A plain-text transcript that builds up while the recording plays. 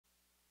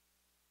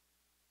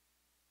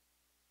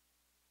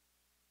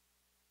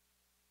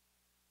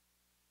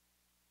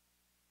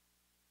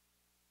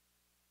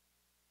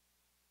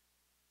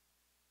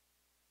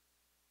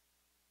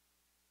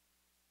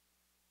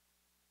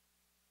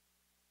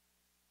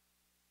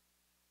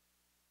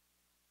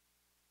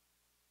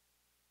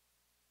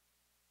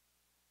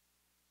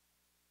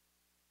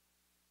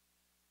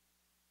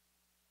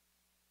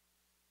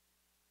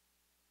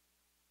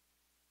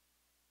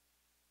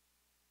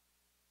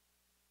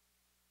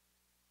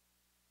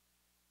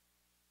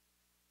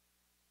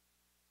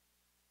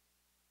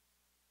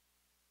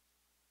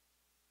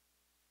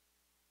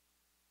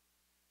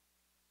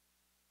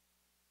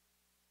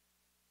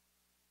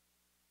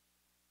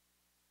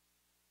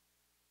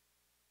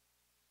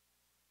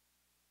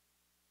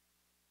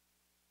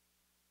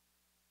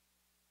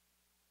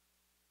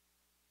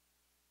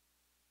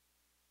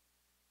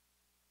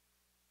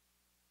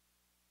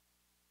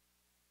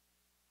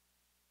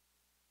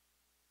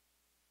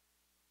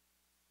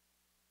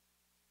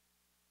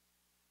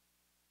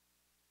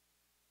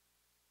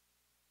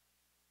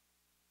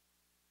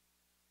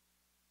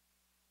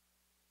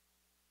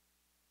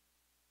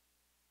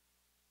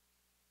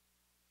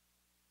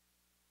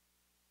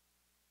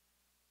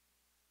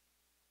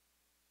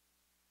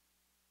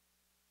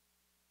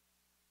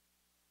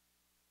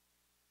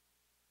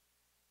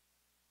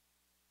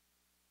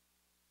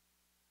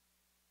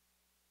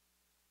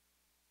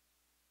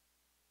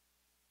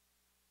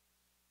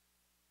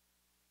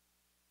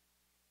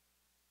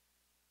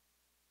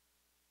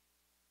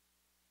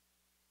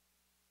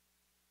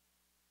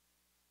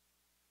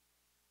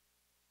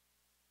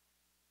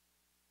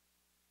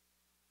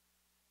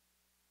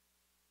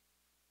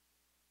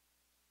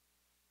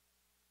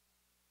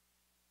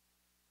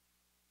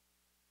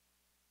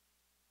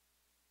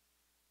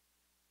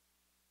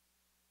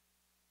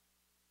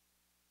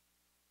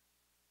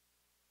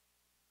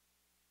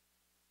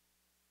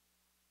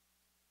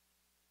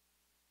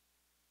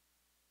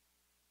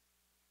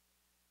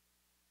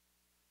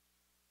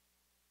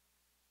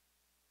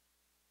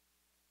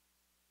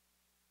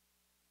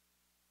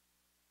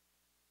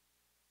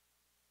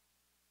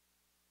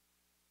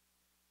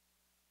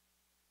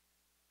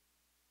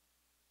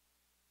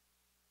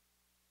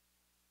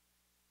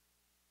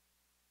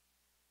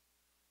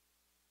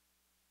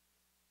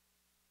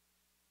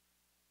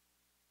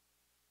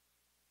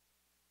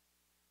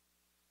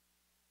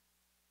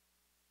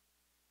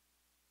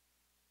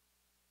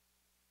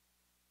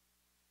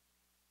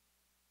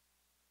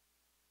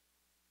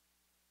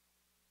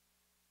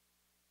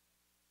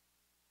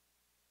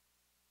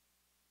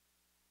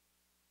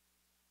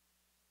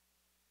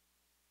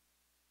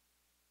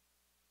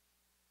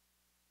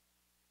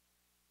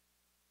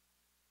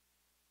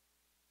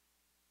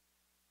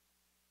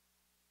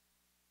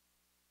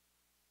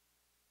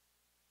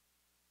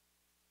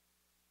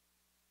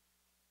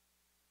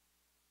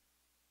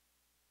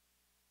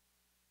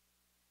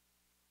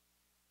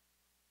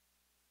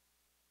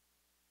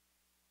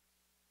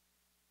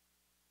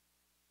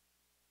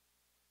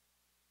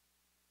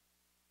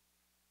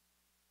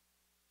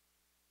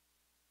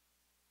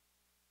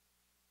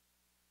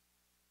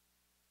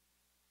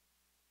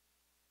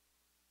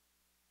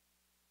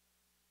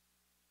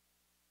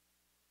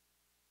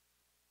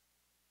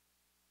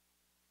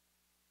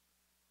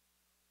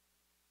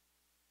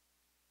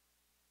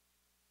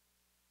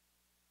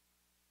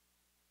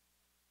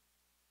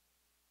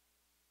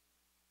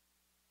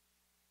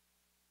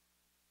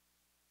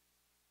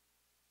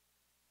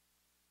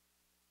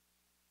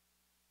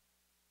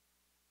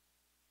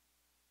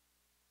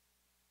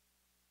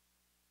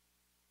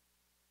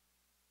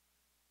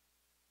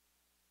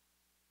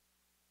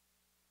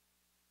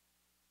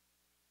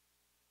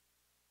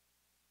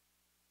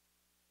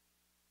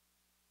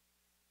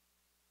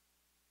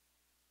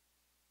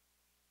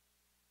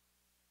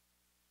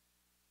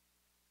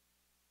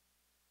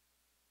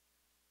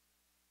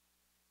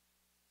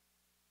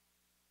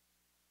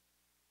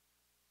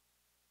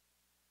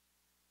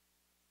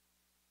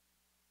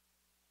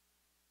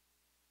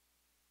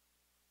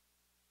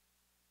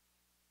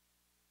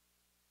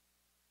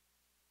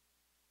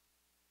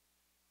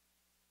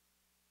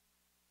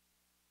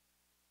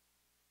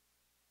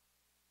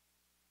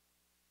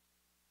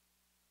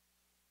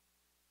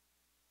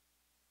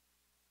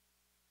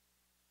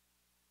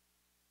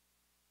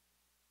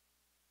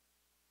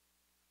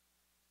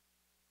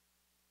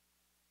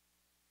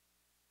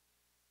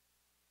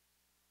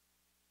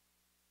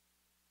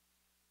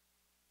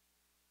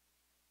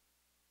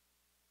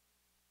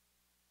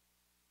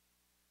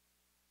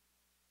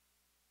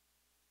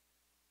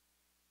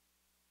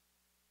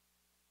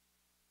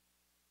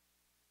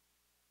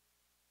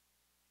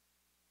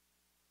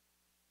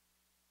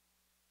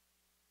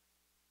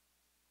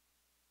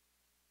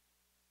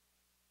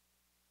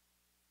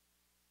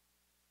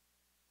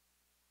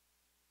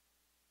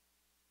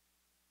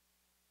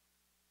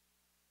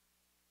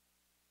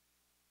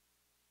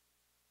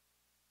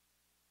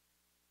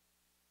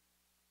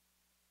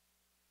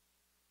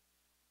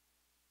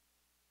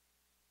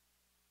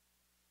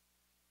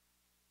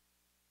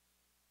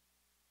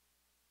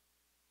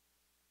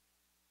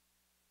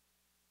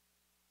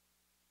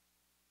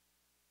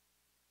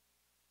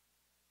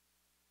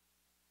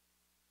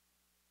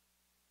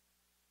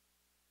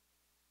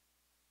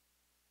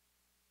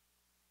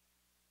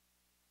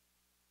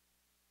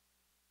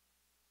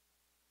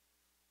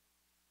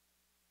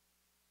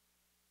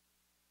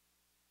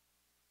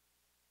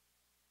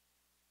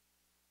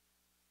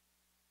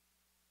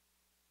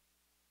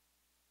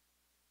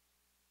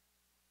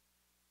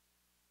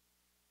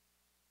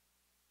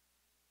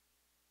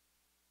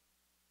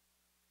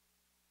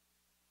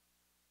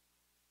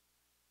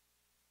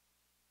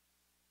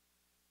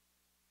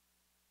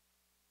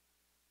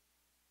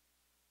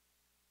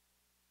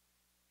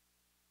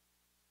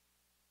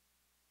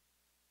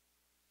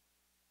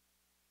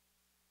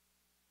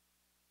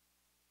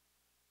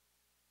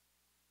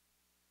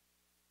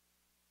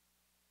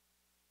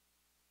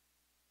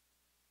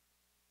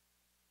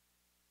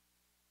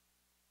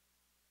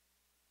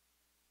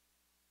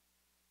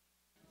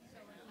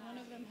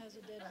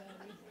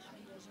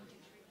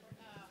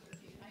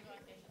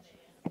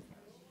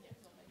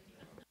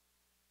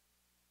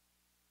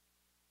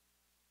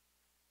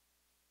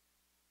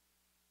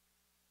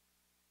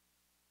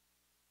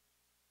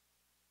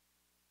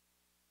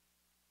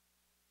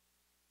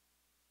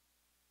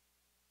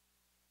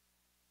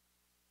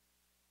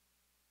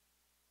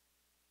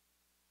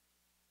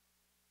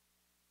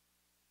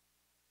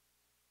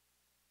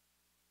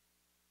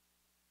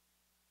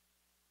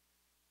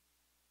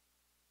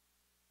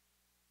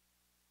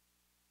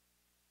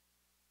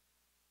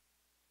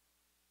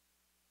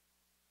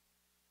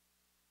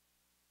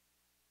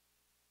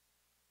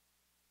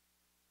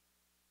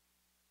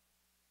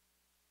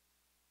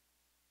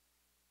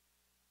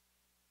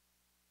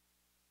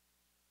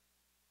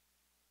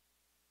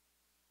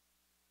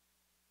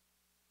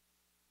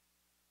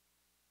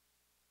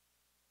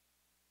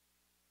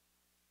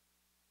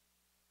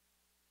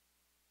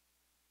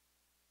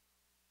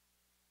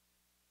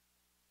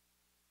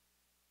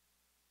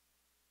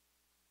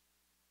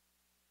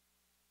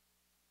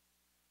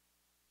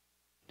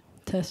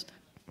Test.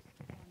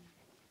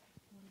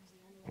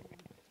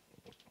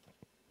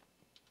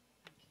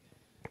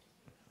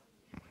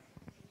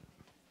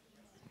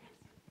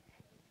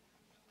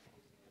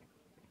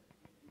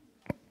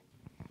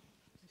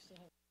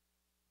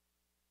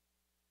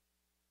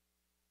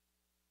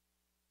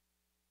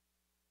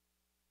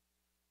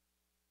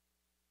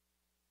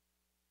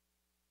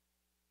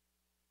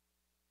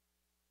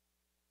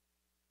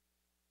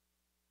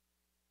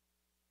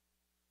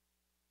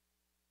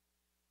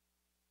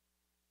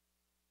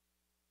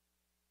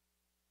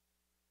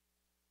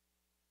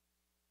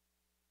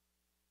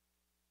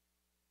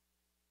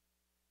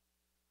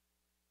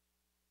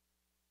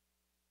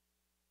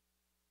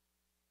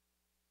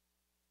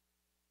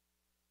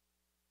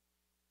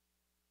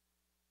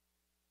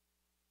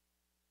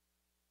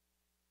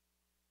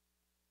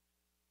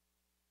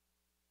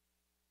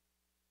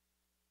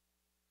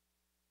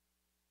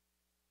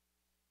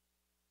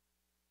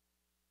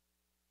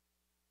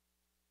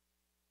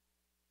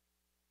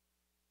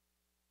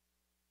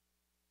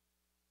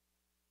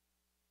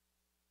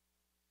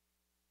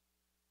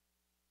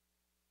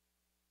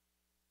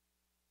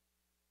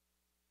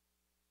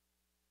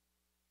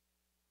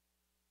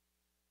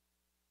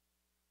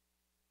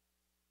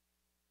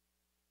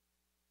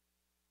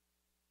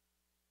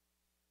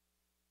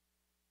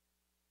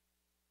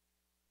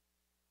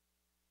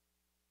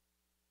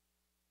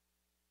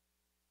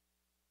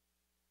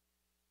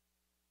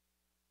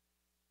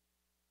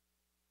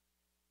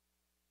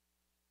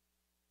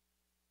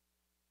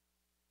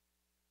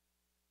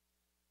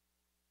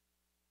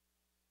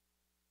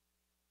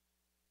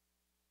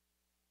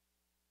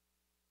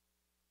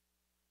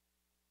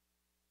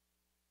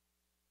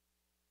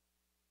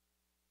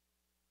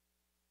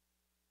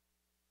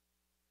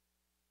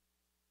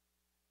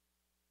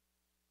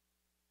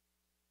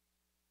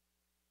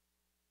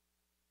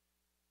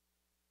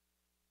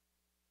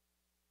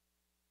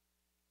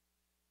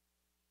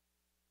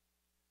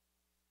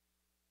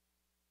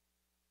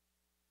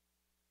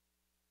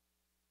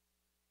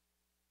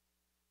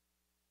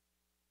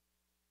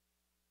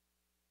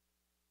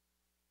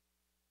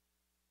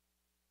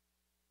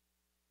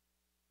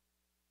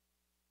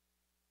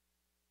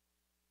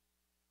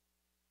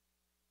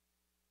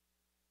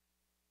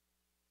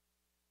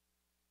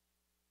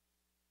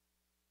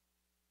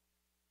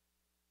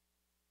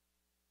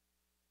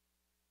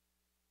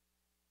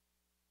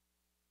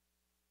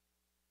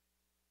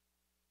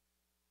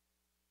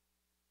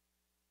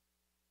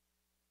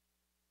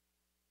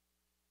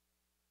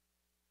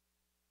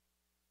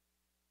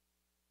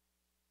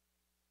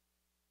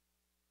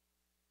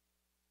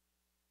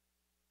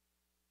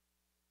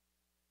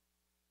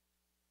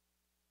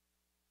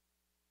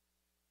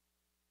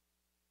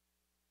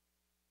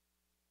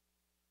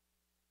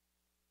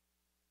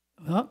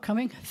 Well,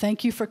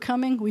 thank you for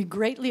coming. We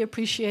greatly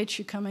appreciate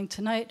you coming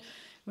tonight.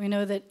 We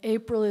know that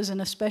April is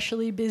an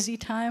especially busy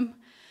time.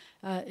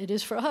 It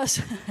is for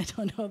us. I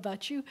don't know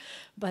about you,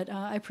 but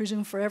I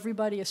presume for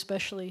everybody,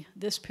 especially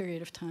this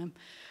period of time.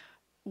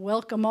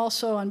 Welcome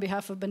also on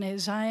behalf of B'nai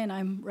Zion.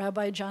 I'm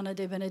Rabbi Gianna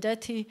De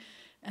Benedetti,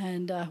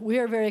 and we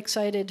are very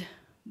excited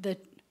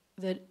that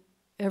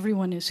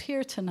everyone is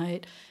here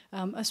tonight,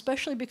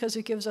 especially because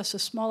it gives us a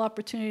small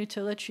opportunity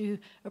to let you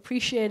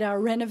appreciate our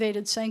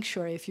renovated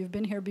sanctuary. If you've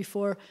been here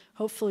before,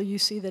 hopefully you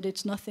see that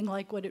it's nothing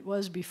like what it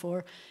was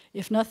before.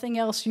 If nothing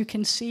else, you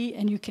can see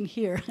and you can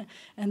hear,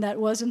 and that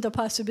wasn't a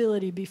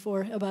possibility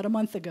before about a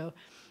month ago.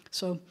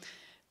 So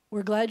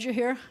we're glad you're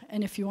here,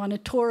 and if you want a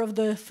tour of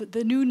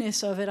the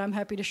newness of it, I'm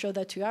happy to show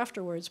that to you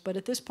afterwards. But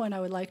at this point, I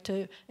would like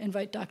to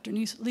invite Dr.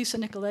 Lisa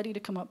Nicoletti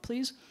to come up,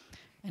 please,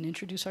 and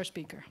introduce our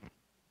speaker.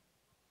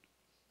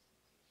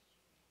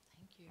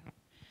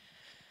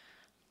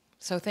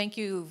 So thank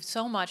you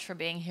so much for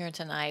being here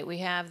tonight. We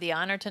have the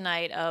honor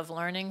tonight of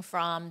learning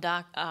from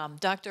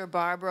Dr.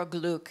 Barbara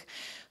Gluck,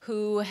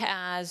 who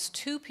has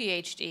 2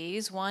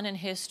 PhDs, one in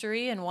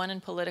history and one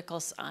in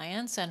political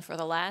science, and for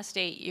the last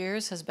 8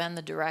 years has been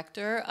the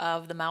director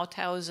of the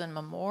Mauthausen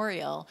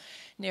Memorial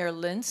near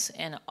Linz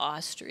in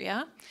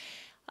Austria.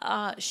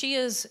 She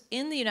is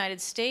in the United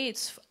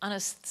States on a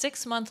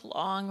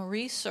 6-month-long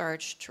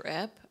research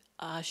trip.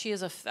 She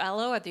is a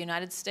fellow at the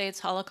United States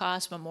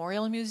Holocaust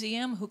Memorial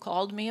Museum who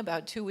called me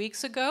about 2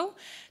 weeks ago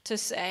to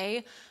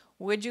say,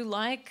 would you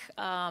like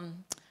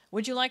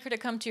her to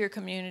come to your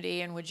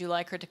community, and would you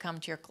like her to come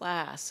to your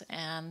class?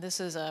 And this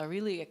is a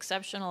really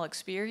exceptional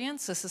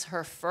experience. This is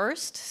her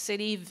first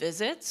city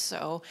visit,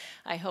 so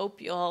I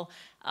hope you'll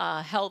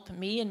help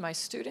me and my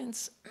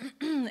students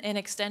in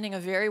extending a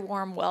very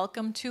warm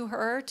welcome to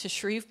her to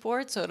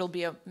Shreveport. So it'll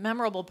be a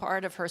memorable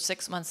part of her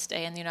 6-month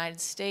stay in the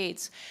United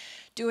States,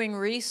 doing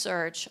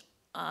research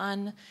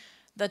on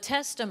the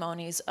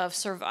testimonies of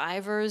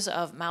survivors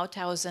of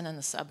Mauthausen and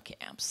the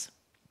subcamps.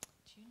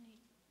 Do you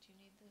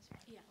need this?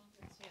 Yeah.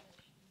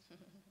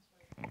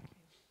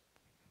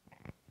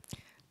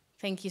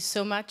 Thank you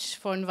so much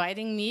for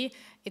inviting me.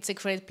 It's a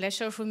great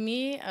pleasure for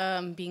me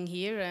being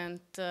here and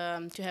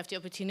to have the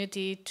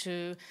opportunity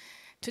to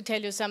tell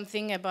you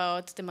something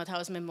about the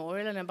Mauthausen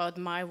Memorial and about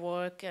my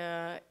work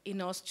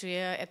in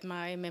Austria at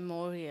my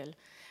memorial.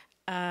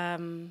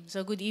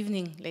 So good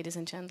evening, ladies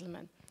and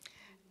gentlemen.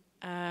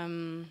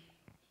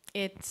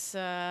 It's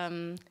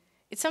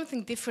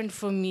something different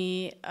for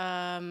me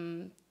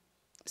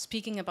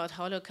speaking about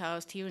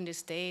Holocaust here in the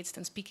States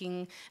than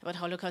speaking about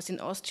Holocaust in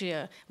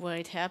Austria, where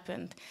it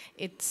happened.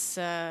 It's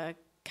a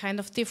kind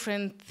of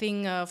different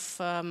thing of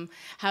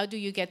how do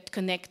you get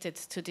connected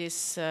to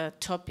this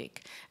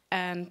topic.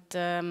 And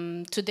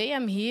today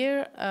I'm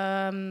here,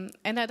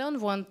 and I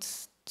don't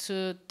want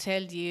to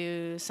tell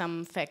you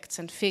some facts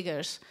and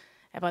figures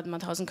about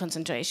Mauthausen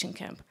concentration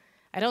camp.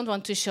 I don't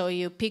want to show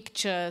you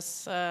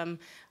pictures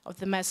of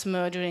the mass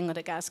murdering or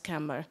the gas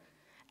chamber.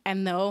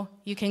 And no,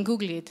 you can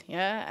Google it,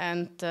 yeah.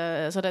 And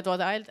so that's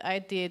what I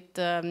did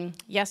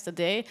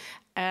yesterday.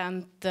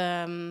 And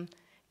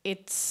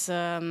it's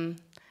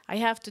I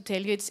have to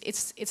tell you,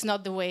 it's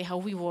not the way how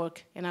we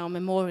work in our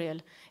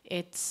memorial.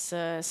 It's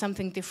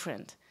something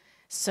different.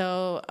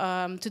 So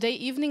today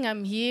evening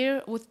I'm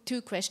here with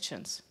 2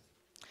 questions,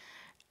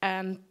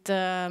 and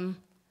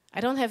I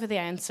don't have the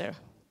answer.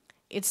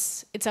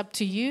 It's up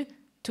to you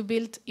to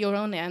build your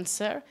own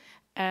answer.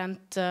 And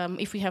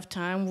if we have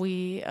time,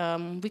 we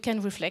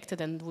can reflect it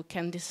and we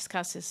can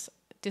discuss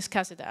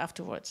it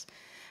afterwards.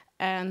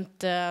 And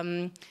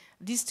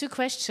these 2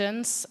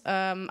 questions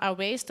are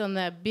based on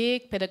a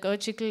big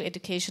pedagogical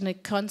educational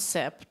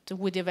concept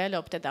we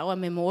developed at our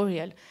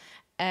memorial.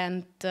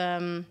 And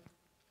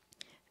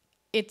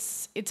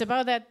it's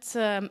about that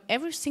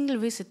every single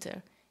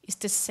visitor is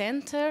the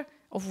center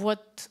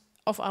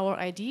of our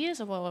ideas,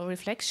 of our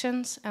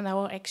reflections and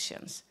our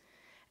actions.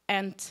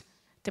 And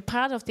the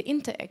part of the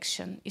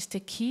interaction is the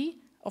key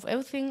of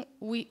everything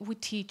we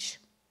teach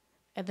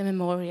at the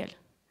memorial.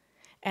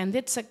 And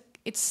it's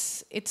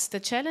the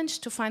challenge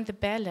to find the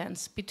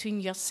balance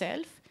between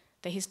yourself,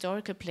 the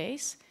historical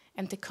place,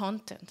 and the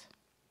content.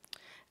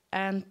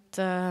 And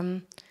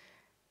to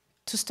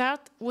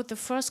start with the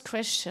first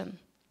question,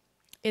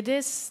 it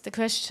is the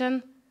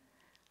question,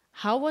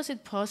 how was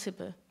it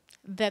possible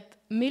that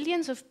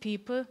millions of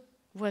people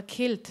were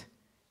killed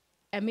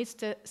amidst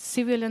the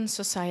civilian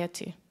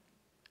society?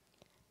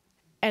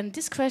 And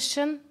this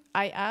question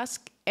I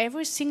ask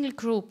every single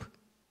group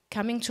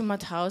coming to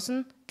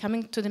Mauthausen,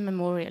 coming to the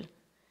memorial.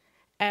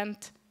 And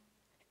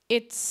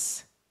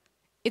it's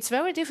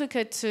very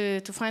difficult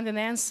to find an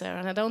answer,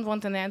 and I don't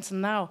want an answer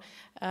now.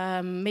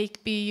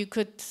 Maybe you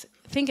could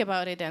think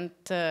about it and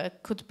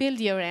could build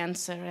your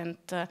answer. And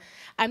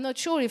I'm not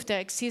sure if there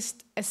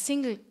exists a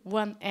single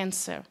one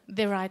answer,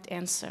 the right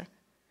answer.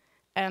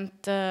 And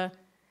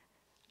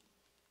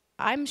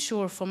I'm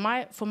sure for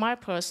my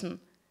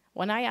person,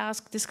 when I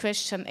ask this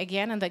question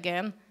again and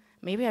again,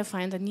 maybe I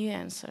find a new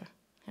answer,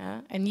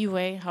 yeah? A new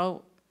way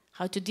how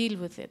to deal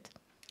with it.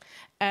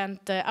 And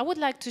I would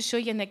like to show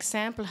you an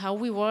example how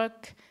we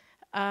work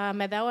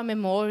at our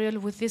memorial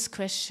with this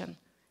question.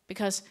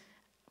 Because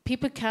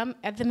people come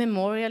at the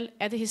memorial,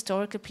 at the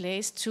historical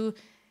place, to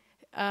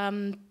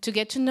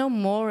get to know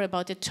more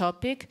about the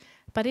topic,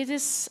 but it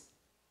is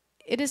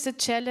a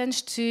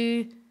challenge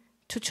to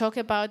talk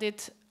about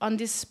it on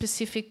this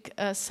specific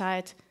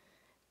side.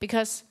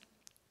 Because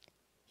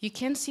you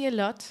can see a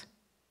lot,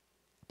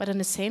 but at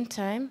the same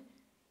time,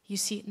 you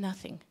see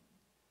nothing.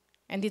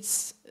 And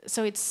it's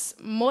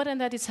more than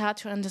that, it's hard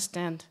to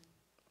understand.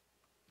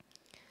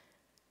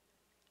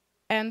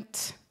 And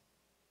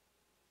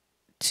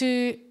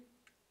to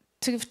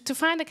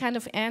find a kind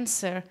of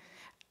answer,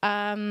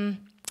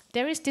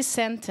 there is this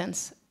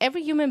sentence: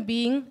 every human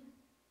being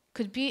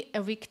could be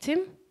a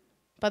victim,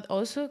 but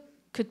also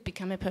could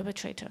become a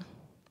perpetrator.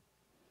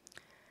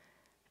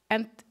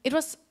 And it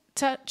was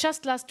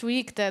just last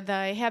week that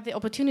I had the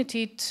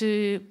opportunity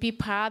to be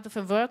part of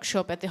a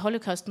workshop at the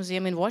Holocaust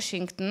Museum in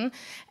Washington,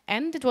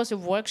 and it was a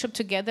workshop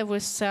together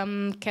with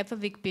some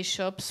Catholic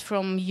bishops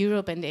from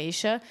Europe and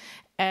Asia,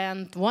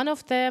 and one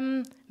of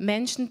them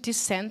mentioned this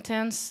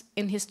sentence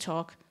in his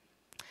talk.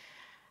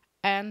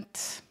 And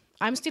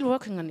I'm still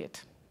working on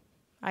it,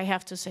 I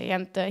have to say,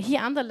 and he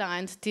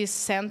underlined this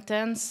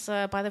sentence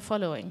by the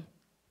following: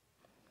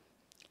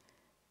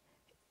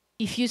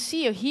 if you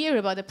see or hear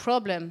about a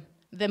problem,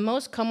 the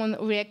most common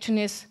reaction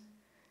is,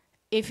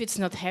 if it's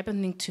not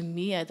happening to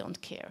me, I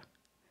don't care.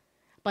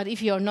 But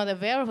if you are not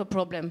aware of a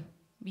problem,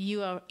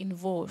 you are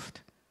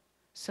involved.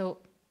 So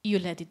you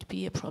let it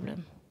be a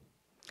problem.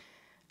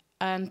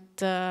 And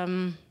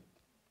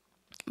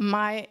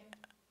my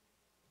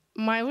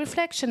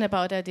reflection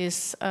about that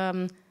is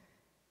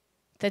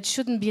that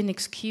shouldn't be an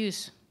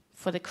excuse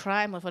for the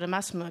crime or for the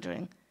mass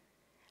murdering,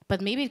 but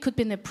maybe it could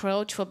be an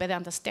approach for better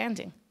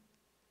understanding.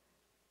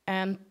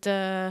 And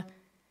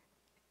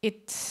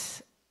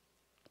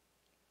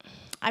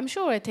I'm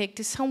sure I take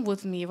this home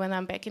with me when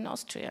I'm back in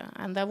Austria,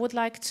 and I would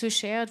like to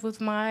share it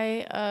with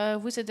my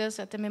visitors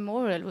at the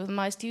memorial, with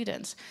my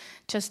students,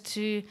 just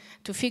to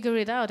figure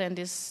it out. And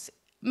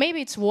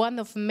maybe it's one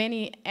of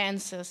many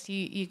answers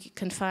you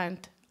can find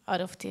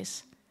out of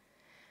this.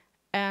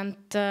 And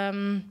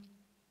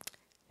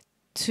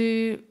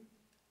to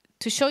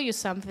show you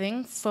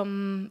something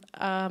from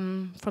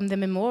the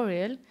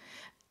memorial,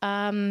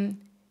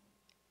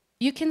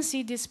 you can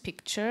see this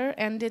picture,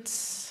 and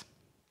it's.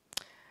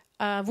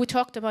 We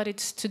talked about it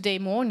today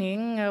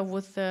morning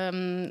with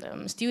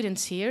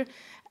students here,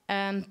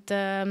 and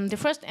the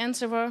first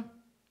answer was,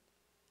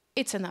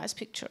 it's a nice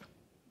picture.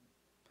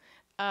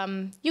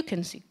 You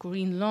can see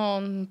green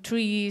lawn,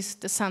 trees,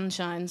 the sun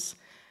shines,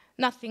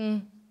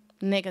 nothing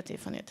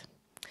negative on it.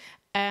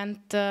 And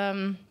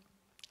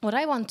what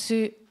I want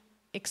to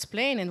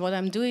explain, and what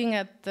I'm doing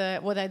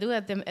what I do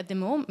at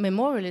the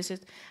memorial, is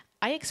that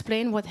I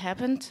explain what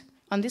happened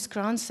on this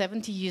ground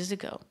 70 years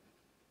ago.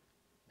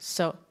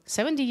 So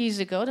 70 years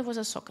ago, there was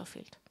a soccer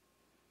field.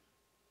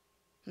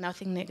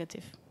 Nothing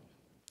negative.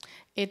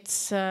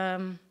 It's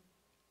Mauthausen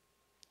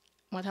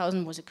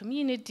was a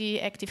community,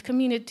 active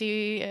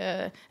community,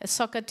 a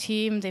soccer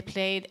team. They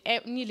played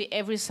nearly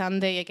every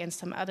Sunday against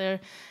some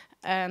other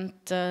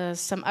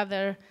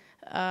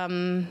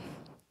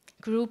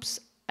groups.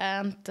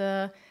 And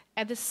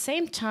at the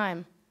same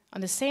time,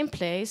 on the same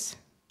place,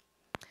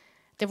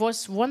 there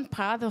was one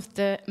part of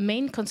the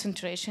main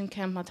concentration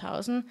camp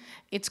Mauthausen.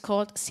 It's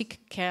called Sick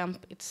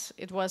Camp.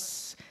 It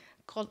was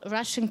called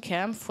Russian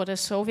camp for the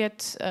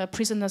Soviet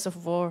prisoners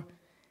of war.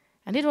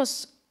 And it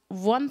was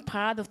one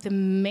part of the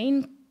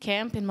main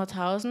camp in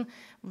Mauthausen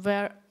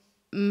where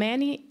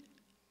many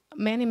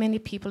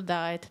people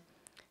died.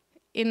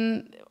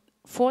 In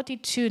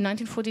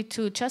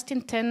 1942, just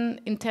in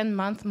 10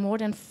 months, more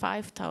than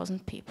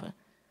 5,000 people.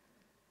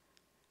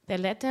 They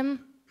let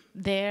them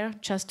there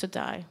just to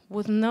die,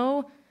 with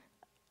no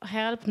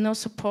help, no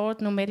support,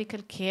 no medical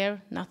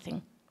care,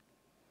 nothing.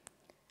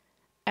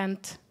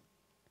 And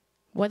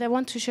what I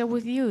want to share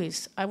with you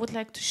is, I would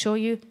like to show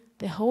you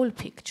the whole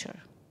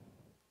picture.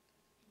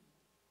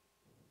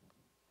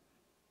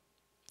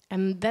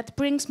 And that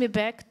brings me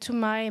back to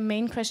my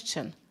main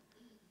question.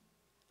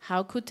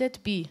 How could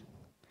that be?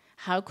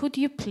 How could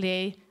you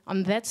play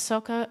on that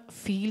soccer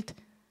field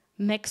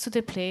next to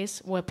the place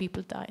where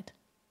people died?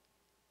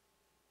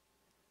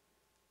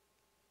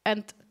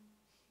 And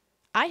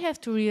I have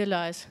to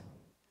realize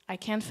I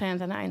can't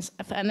find an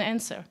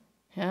answer.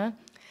 Yeah?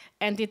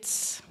 And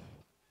it's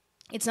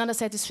not a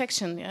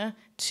satisfaction, yeah,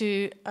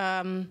 to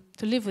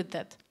live with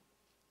that.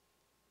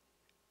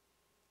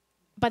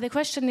 But the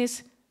question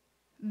is,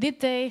 did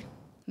they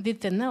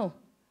know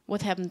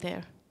what happened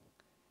there?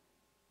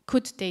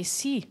 Could they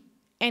see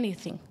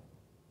anything?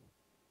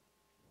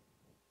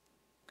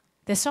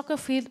 The soccer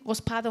field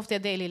was part of their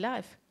daily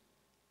life.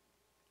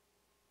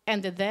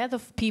 And the death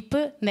of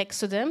people next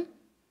to them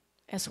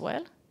as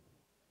well?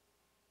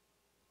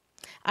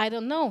 I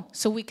don't know.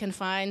 So we can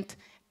find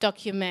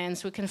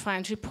documents, we can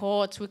find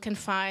reports, we can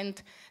find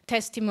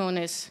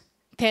testimonies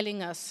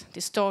telling us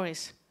the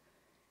stories.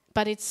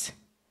 But it's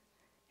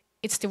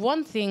the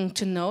one thing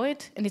to know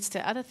it, and it's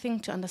the other thing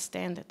to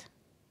understand it.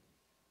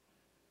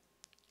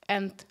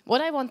 And what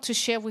I want to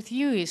share with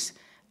you is,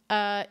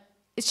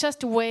 it's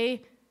just a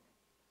way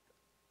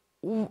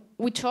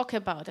we talk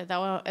about it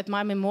at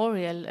my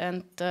memorial,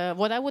 and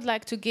what I would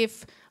like to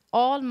give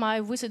all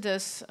my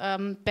visitors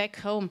back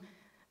home,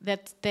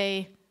 that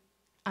they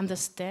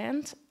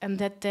understand and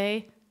that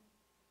they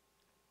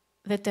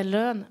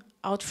learn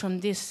out from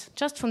this,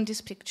 just from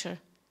this picture,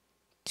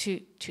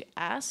 to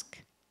ask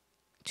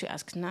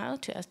now,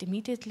 to ask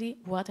immediately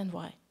what and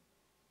why.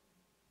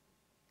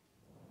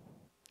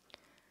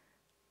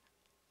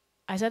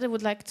 I said I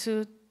would like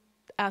to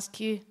ask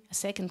you a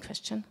second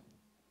question.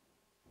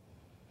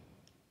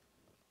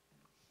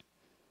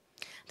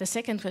 The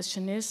second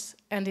question is,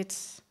 and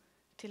it's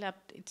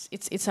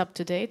up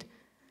to date,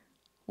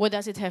 what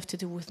does it have to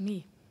do with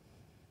me?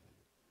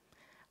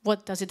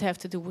 What does it have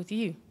to do with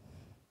you?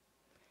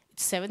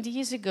 It's 70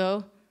 years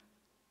ago.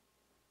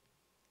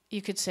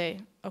 You could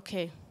say,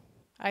 okay,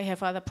 I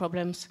have other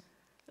problems.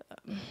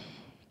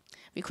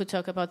 We could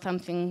talk about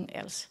something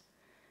else.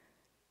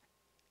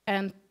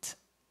 And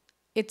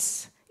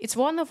it's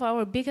one of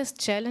our biggest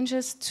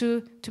challenges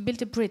to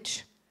build a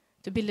bridge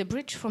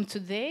from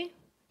today,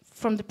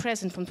 from the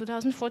present, from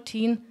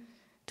 2014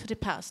 to the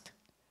past,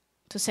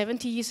 to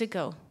 70 years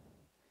ago,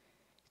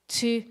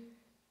 to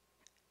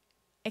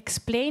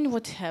explain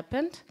what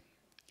happened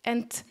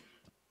and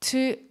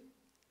to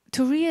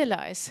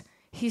realize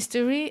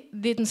history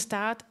didn't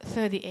start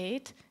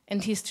 38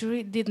 and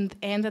history didn't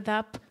ended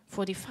up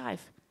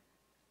 45.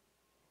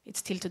 It's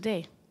still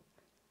today.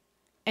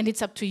 And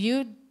it's up to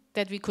you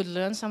that we could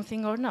learn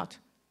something or not.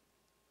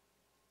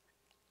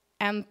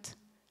 And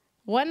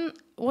when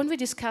we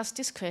discussed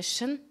this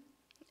question,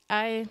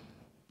 I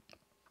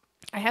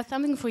have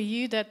something for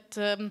you that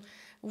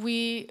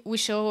we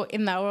show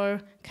in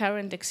our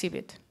current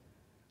exhibit.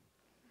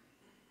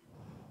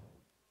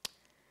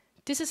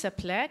 This is a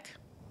plaque,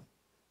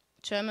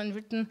 German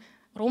written,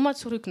 Roma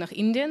zurück nach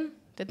Indien.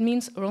 That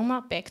means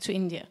Roma back to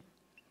India.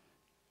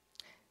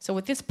 So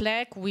with this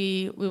plaque,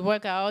 we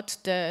work out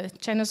the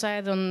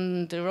genocide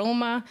on the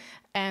Roma,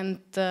 and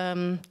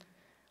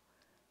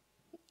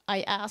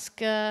I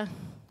ask,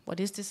 what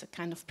is this, a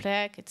kind of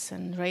plaque? It's a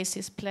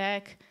racist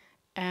plaque,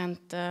 and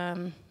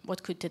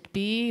what could it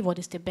be? What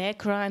is the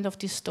background of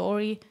this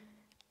story?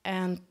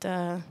 And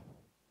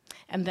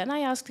then I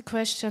ask the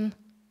question,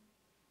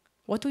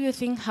 what do you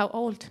think, how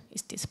old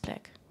is this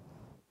plaque?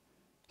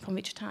 From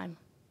which time?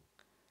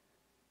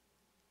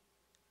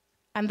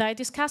 And I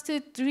discussed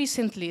it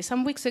recently,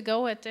 some weeks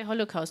ago at the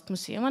Holocaust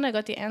Museum, and I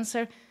got the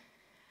answer,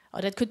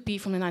 oh, that could be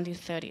from the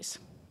 1930s.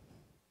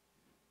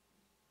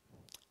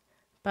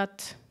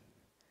 But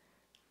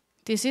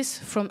this is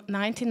from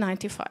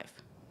 1995.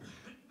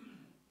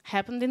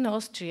 Happened in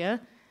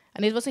Austria,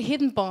 and it was a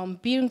hidden bomb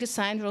bearing the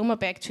sign Roma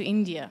back to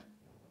India.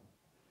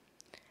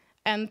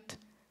 And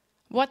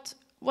what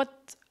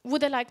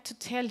would I like to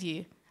tell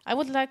you? I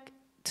would like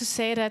to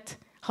say that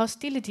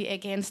hostility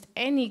against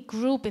any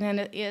group in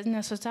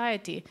a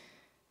society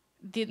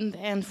didn't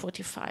end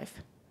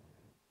 45.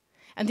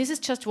 And this is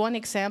just one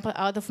example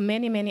out of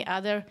many, many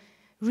other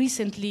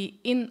recently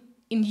in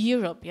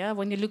Europe. Yeah?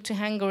 When you look to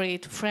Hungary,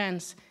 to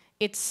France,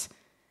 it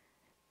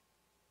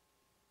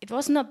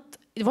was not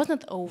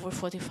over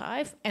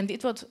 45, and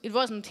it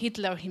wasn't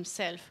Hitler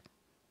himself.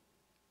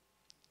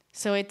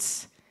 So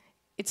it's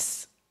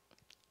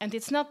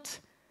not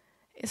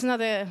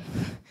a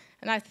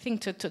nice thing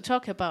to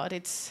talk about.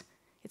 It's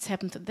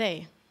happened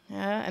today,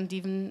 yeah? And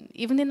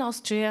even in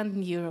Austria and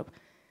in Europe.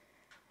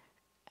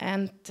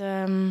 And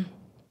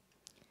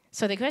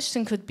so the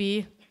question could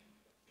be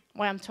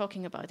why I'm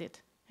talking about it.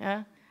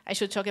 Yeah? I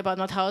should talk about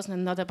Mauthausen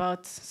and not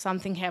about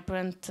something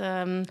happened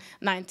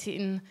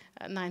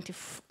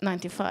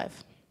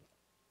 1995.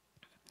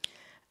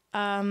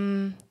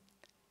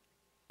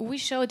 We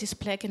show this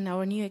plaque in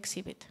our new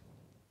exhibit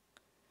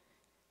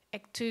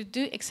to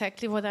do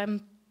exactly what I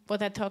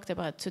talked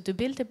about, to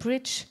build a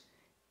bridge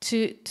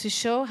to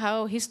show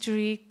how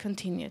history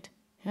continued.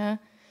 Yeah?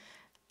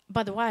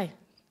 But why?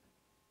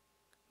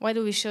 Why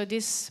do we show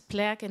this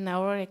plaque in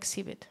our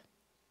exhibit?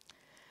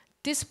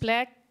 This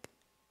plaque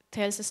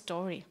tells a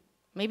story.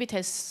 Maybe it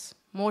tells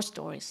more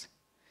stories.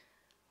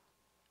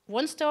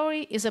 One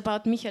story is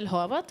about Michael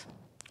Horvath,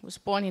 who was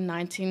born in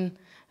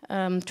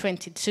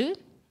 1922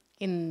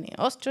 in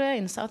Austria,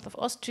 in the south of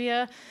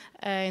Austria,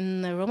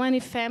 in a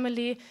Romani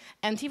family,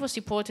 and he was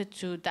deported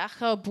to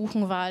Dachau,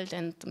 Buchenwald,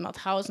 and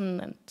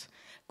Mauthausen, and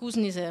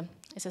Gusen is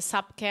a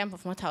sub-camp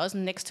of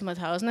Mauthausen, next to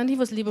Mauthausen, and he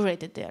was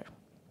liberated there.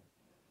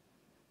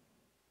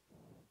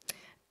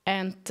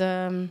 And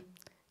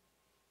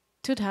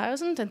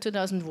 2000 and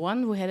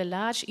 2001, we had a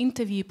large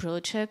interview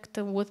project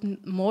with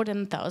more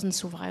than 1,000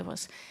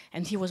 survivors,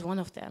 and he was one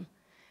of them.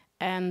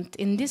 And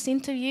in this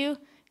interview,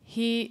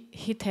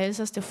 he tells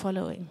us the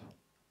following.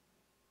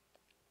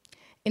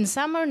 In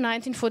summer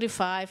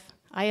 1945,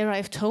 I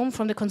arrived home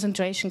from the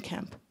concentration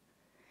camp.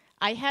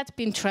 I had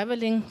been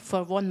traveling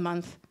for 1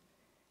 month.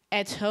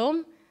 At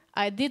home,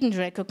 I didn't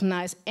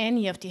recognize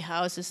any of the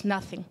houses,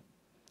 nothing.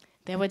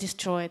 They were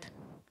destroyed.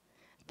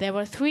 There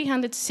were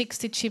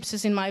 360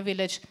 gypsies in my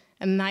village,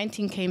 and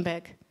 19 came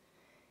back.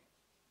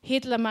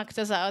 Hitler marked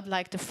us out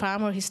like the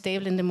farmer his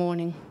stable in the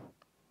morning.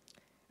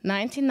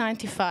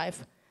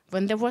 1995,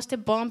 when there was the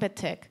bomb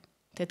attack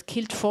that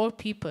killed 4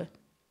 people.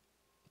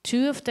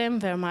 2 of them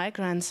were my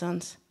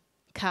grandsons,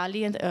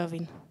 Kali and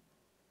Erwin.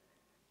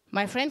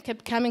 My friend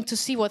kept coming to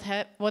see what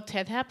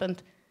had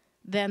happened.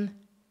 Then,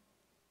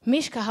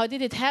 Mishka, how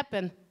did it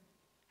happen?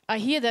 I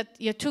hear that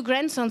your 2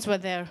 grandsons were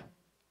there.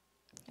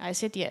 I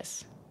said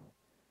yes.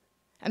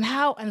 And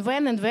how and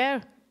when and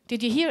where?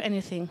 Did you hear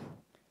anything?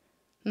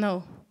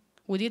 No,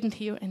 we didn't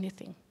hear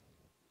anything.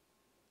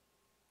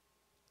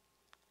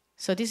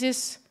 So this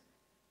is,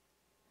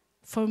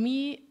 for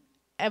me,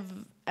 a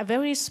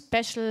very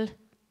special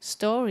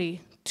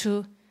story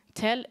to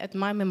tell at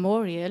my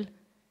memorial,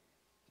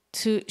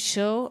 to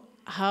show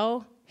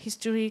how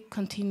history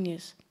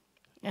continues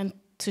and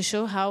to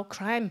show how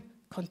crime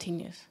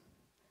continues.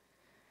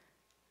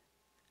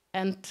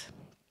 And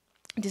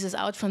this is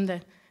out from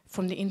the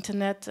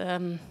internet,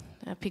 a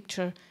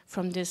picture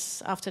from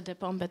this after the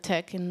bomb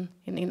attack in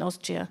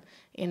Austria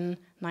in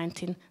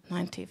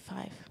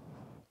 1995.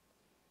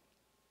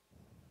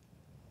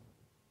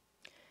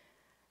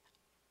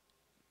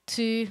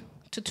 To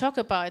talk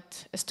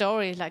about a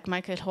story like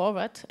Michael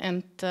Horvath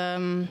and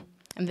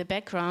the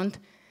background,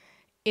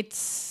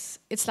 it's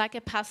like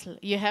a puzzle.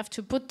 You have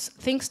to put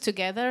things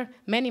together,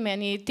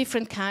 many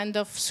different kind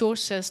of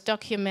sources,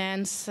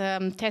 documents,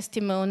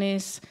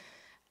 testimonies,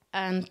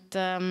 and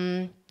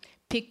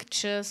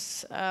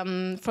pictures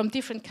from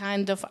different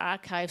kind of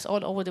archives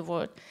all over the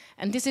world.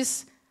 And this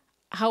is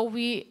how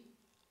we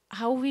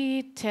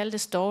tell the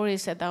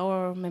stories at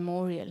our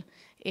memorial.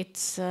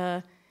 It's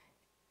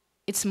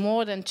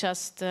more than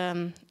just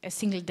a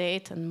single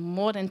date and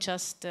more than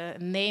just a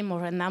name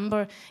or a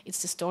number.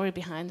 It's the story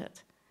behind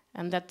it.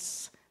 And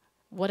that's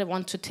what I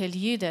want to tell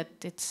you, that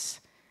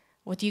it's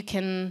what you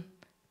can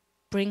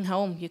bring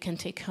home, you can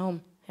take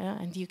home, yeah?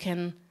 And you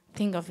can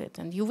think of it.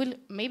 And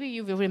maybe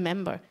you will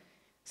remember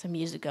some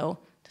years ago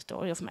the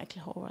story of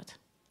Michael Howard.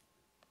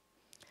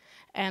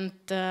 And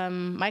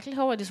Michael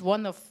Howard is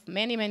one of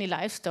many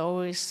life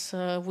stories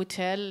we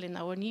tell in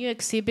our new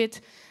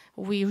exhibit.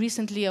 We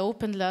recently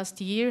opened last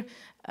year,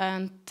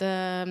 and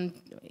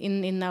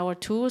in our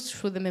tours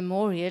through the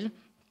memorial.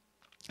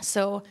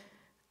 So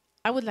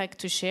I would like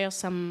to share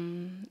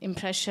some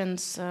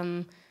impressions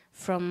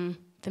from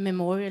the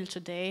memorial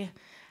today,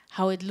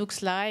 how it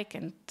looks like,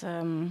 and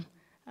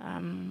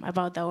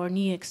about our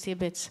new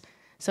exhibits.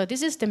 So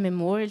this is the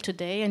memorial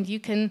today, and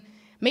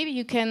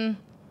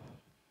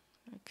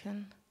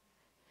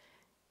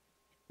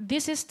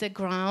this is the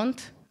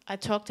ground I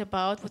talked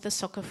about with the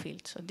soccer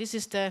field. So this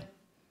is the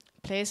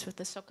place with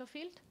the soccer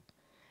field,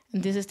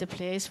 and this is the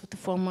place with the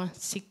former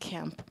sick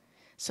camp.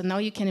 So now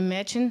you can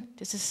imagine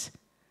this is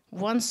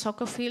one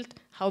soccer field,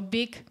 how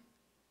big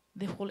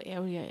the whole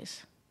area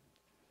is.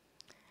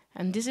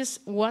 And this is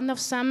one of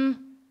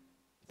some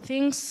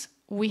things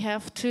we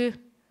have to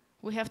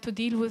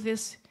deal with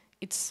this.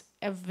 It's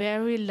a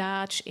very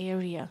large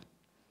area,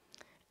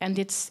 and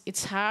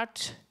it's hard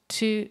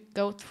to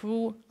go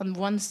through on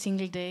one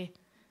single day.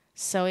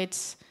 So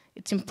it's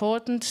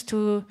important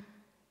to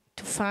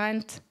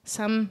find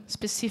some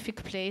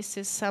specific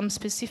places, some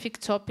specific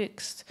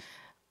topics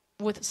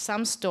with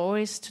some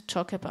stories to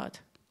talk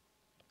about.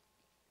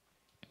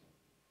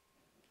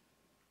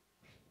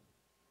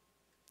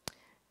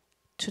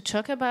 To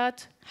talk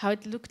about how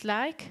it looked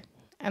like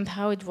and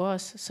how it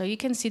was. So you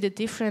can see the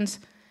difference.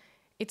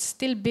 It's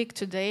still big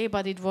today,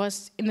 but it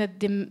was in a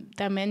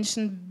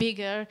dimension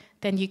bigger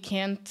than you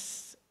can't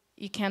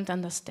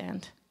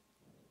understand.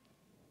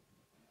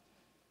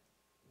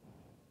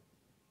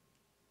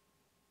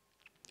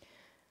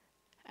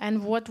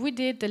 And what we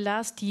did the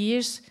last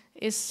years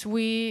is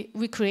we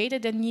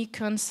created a new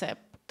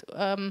concept.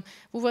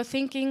 We were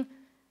thinking,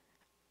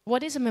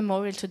 what is a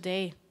memorial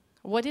today?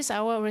 What is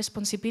our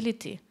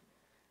responsibility?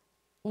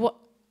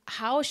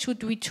 How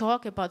should we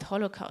talk about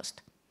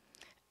Holocaust?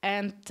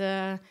 And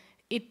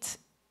it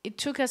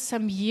took us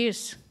some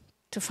years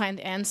to find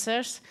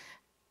answers.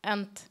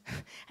 And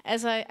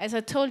as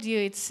I told you,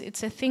 it's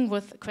a thing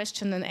with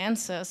question and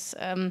answers.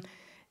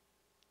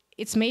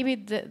 It's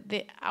maybe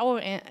our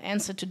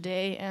answer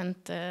today, and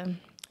the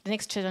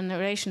next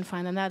generation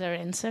find another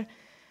answer.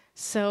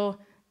 So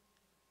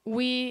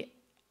we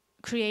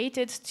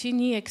created 2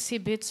 new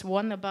exhibits,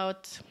 one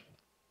about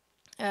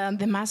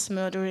the mass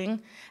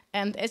murdering.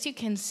 And as you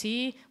can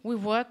see, we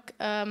work,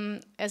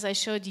 as I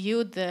showed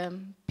you the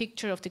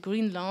picture of the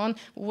green lawn,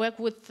 we work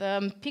with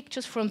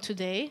pictures from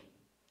today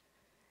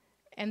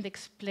and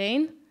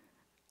explain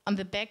on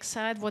the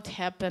backside what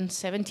happened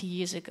 70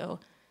 years ago.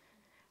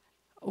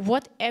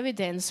 What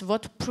evidence,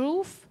 what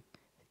proof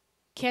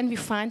can we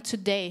find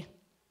today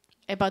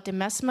about the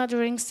mass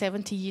murdering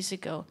 70 years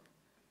ago?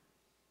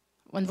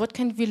 And what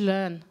can we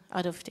learn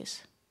out of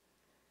this?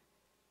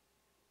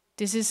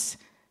 It's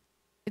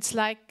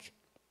like,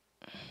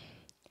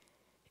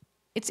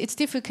 it's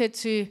difficult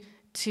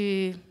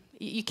to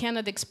you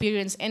cannot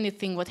experience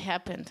anything what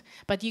happened,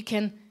 but you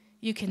can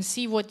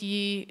see what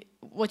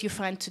you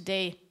find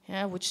today,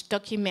 yeah, which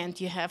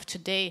document you have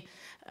today.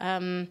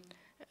 I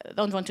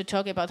don't want to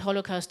talk about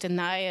Holocaust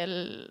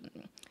denial,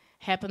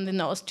 happened in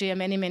Austria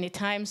many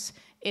times.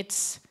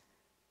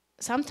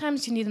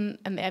 Sometimes you need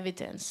an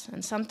evidence,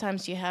 and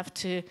sometimes you have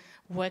to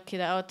work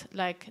it out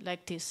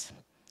like this.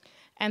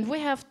 And we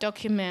have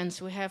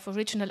documents, we have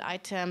original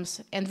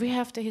items, and we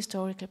have the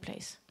historical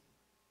place.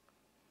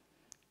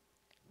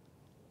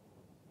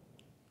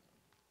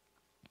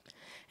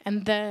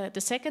 And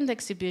the second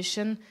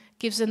exhibition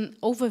gives an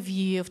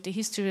overview of the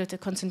history of the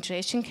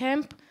concentration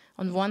camp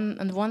on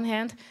one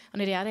hand. On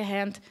the other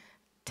hand,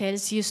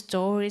 tells you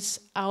stories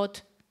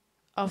out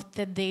of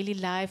the daily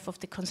life of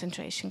the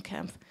concentration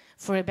camp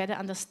for a better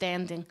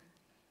understanding.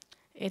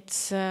 It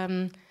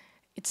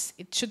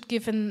should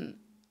give a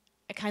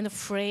kind of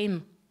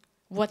frame.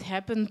 What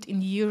happened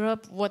in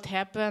Europe, what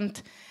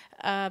happened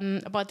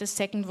about the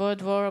Second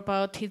World War,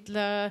 about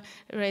Hitler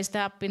raised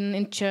up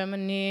in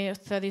Germany,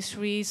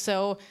 1933.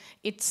 So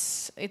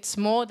it's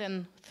more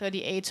than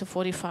 38 to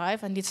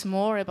 45, and it's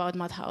more about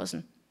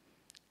Mauthausen.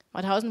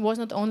 Mauthausen was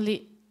not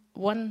only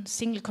one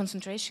single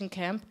concentration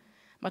camp.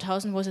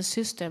 Mauthausen was a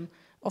system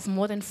of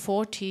more than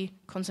 40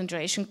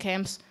 concentration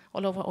camps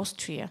all over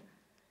Austria.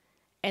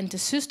 And the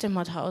system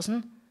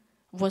Mauthausen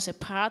was a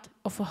part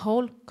of a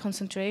whole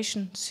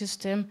concentration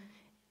system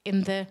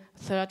in the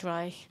Third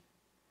Reich.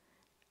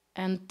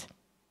 And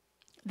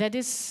that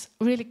is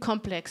really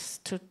complex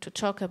to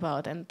talk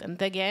about.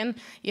 And again,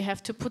 you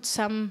have to put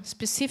some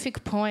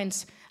specific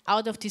points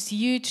out of this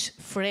huge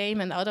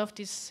frame and out of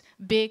this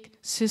big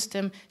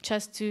system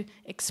just to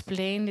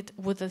explain it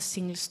with a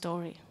single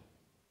story.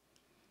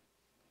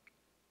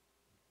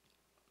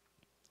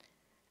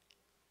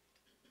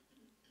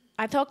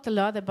 I talked a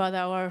lot about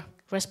our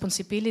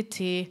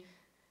responsibility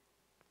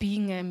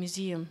being a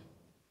museum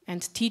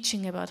and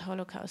teaching about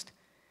Holocaust.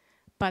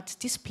 But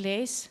this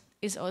place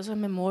is also a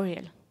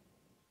memorial.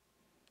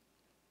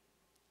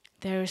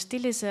 There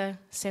still is a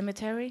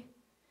cemetery,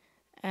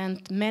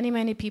 and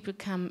many people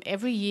come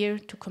every year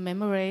to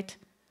commemorate.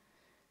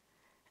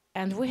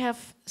 And we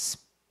have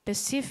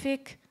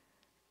specific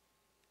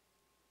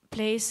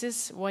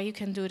places where you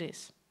can do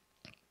this.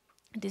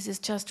 This is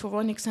just for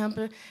one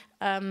example.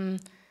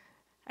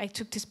 I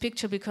took this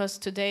picture because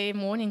today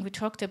morning we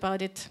talked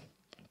about it,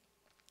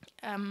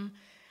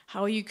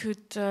 how you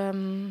could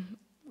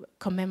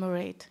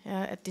commemorate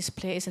at this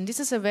place. And this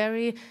is a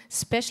very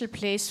special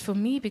place for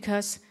me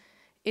because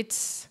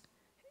it's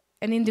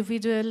an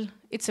individual,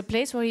 it's a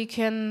place where you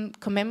can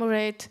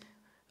commemorate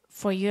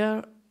for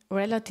your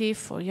relative,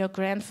 for your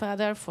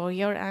grandfather, for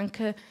your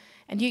uncle,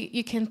 and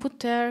you can put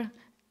there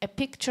a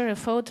picture, a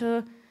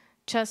photo,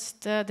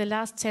 just the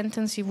last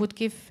sentence you would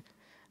give,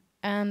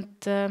 and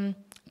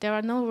there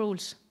are no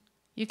rules.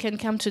 You can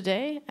come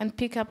today and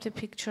pick up the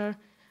picture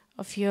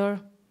of your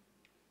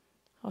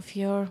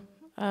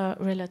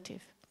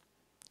relative,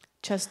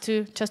 just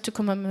to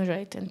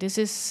commemorate. And this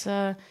is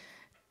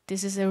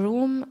a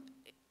room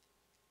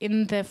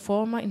in the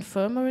former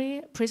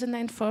infirmary, prisoner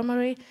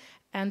infirmary,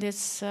 and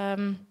it's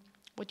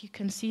what you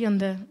can see on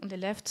the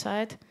left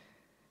side.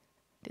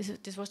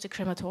 This was the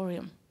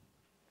crematorium.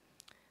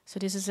 So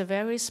this is a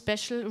very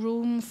special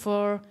room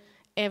for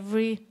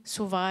every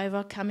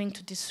survivor coming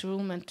to this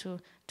room and to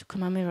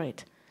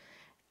commemorate.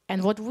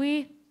 And what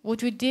we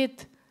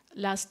did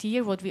last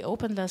year, what we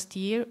opened last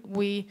year,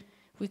 we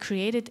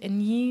created a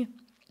new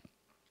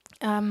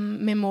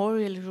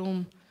memorial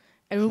room,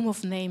 a room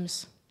of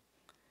names.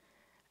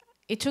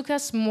 It took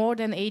us more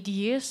than 8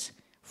 years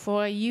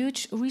for a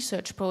huge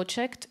research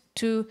project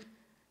to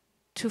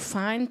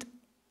find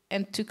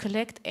and to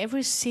collect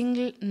every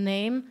single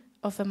name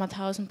of a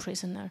Mauthausen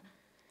prisoner.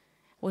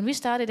 When we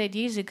started 8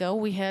 years ago,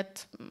 we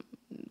had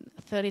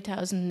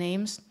 30,000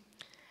 names,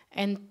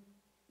 and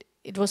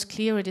it was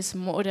clear it is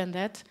more than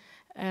that.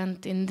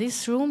 And in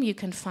this room, you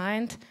can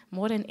find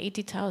more than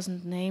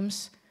 80,000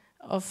 names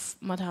of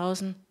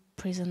Mauthausen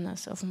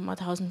prisoners, of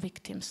Mauthausen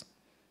victims.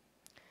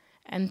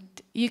 And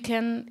you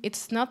can,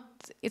 it's not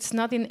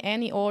in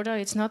any order,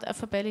 it's not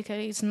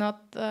alphabetically, it's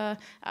not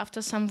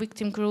after some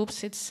victim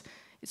groups, it's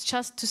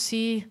just to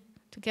see,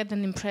 to get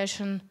an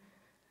impression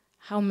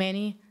how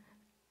many,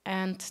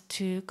 and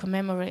to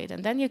commemorate.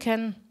 And then you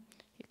can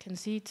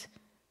see it.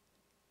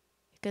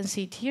 You can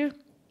see it here.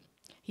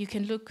 You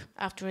can look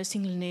after a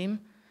single name.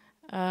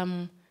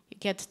 You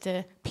get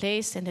the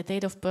place and the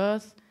date of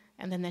birth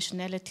and the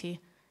nationality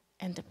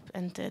and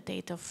the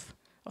date of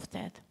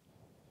death.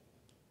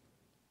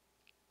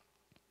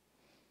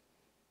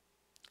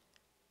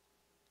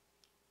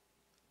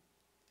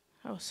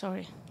 Oh,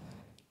 sorry.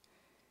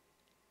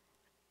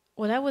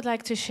 What I would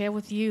like to share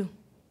with you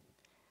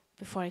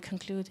before I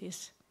conclude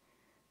is,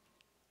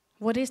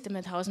 what is the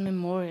Mauthausen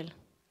Memorial,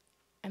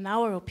 in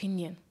our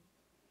opinion?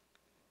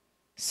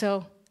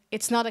 So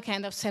it's not a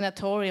kind of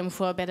sanatorium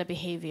for better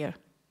behavior.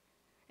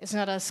 It's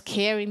not a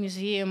scary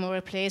museum or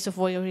a place of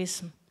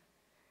voyeurism.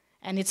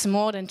 And it's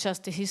more than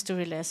just a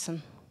history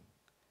lesson.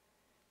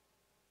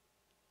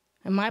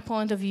 In my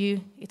point of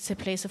view, it's a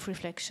place of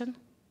reflection.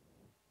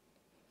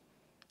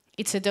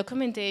 It's a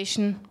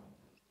documentation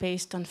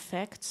based on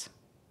facts.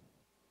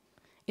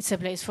 It's a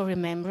place for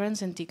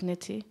remembrance and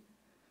dignity,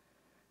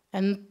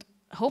 and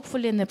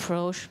hopefully an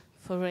approach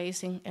for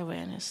raising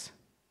awareness.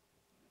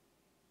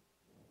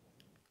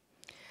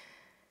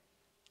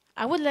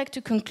 I would like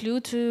to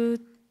conclude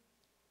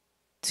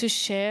to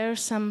share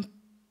some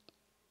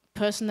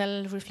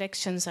personal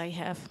reflections I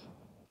have.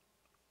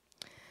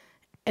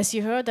 As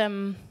you heard,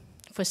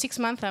 for 6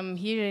 months I'm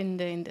here in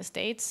the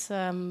States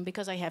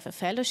because I have a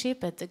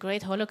fellowship at the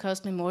Great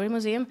Holocaust Memorial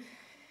Museum.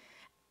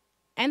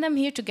 And I'm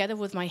here together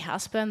with my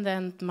husband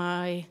and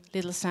my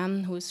little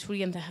son, who is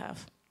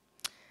 3.5.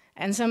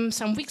 And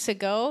some weeks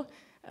ago,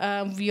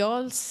 we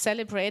all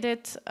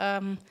celebrated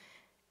a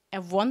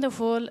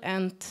wonderful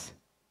and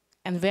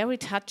very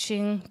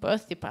touching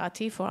birthday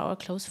party for our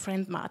close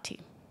friend Marty.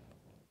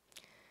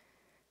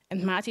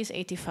 And Marty is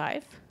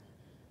 85,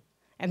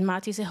 and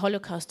Marty is a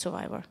Holocaust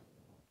survivor.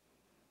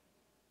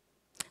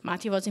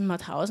 Marty was in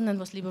Mauthausen and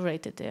was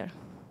liberated there.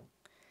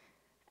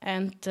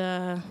 And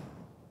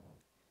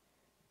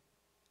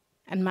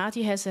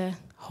Marty has a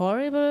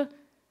horrible,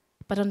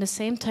 but on the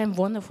same time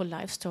wonderful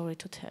life story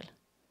to tell.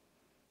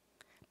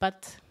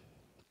 But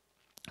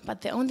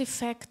the only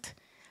fact,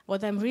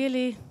 what I'm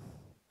really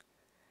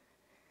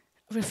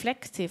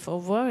reflective or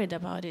worried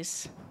about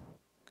is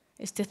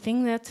the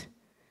thing that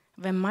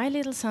when my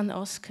little son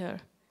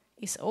Oscar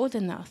is old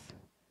enough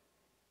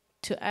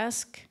to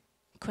ask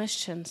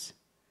questions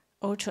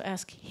or to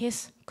ask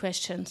his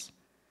questions,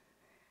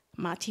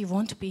 Marty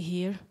won't be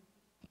here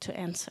to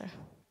answer.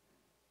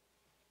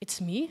 It's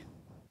me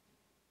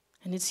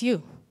and it's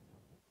you.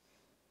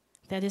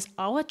 That is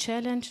our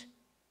challenge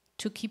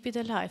to keep it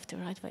alive the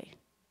right way.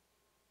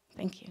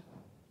 Thank you.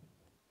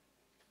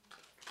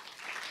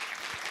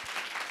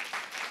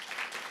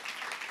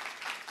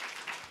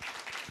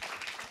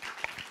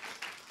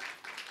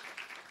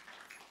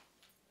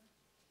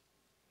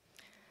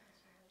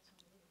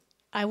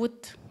 I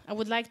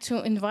would like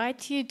to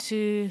invite you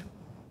to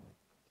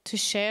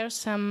share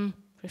some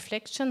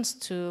reflections,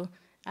 to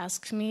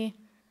ask me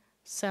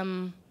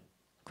some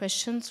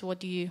questions. What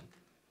do you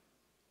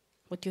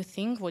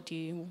think? What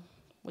you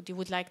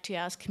would like to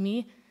ask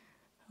me?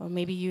 Or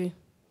maybe you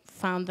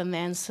found an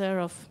answer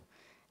of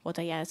what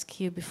I asked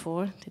you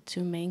before, the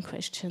two main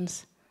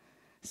questions.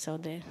 So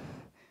the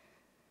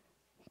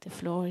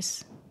floor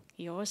is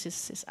yours,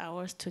 is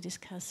ours to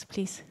discuss,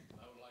 please.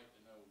 I would like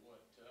to know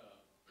what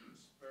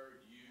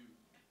spurred you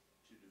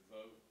to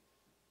devote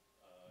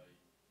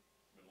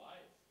your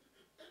life to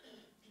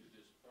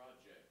this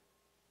project.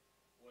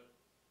 What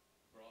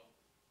brought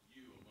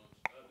you,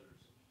 amongst others,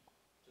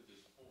 to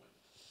this point?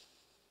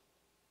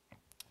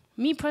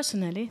 Me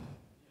personally,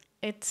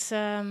 it's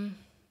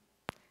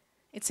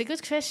a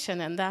good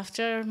question, and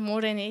after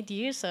more than 8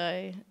 years,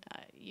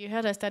 you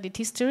heard I studied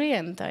history,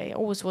 and I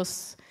always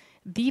was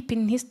deep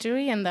in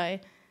history, and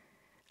I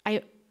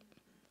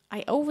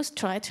always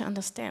try to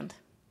understand,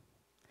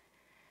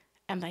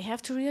 and I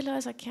have to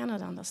realize I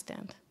cannot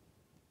understand.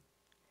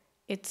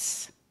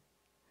 It's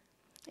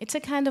a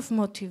kind of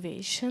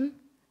motivation,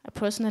 a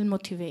personal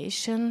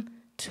motivation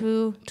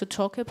to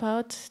talk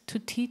about, to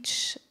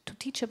teach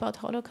about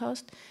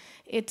Holocaust.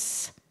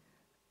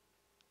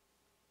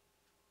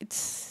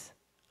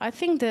 I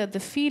think the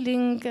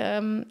feeling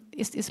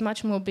is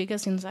much more bigger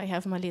since I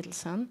have my little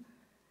son,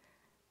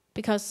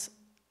 because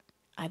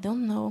I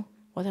don't know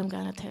what I'm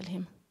gonna tell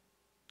him.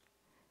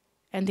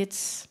 And the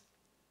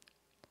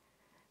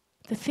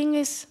thing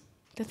is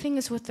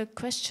with the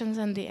questions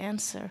and the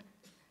answer.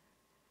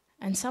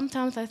 And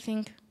sometimes I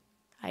think,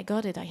 I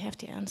got it, I have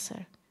the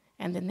answer.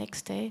 And the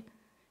next day,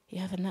 you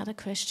have another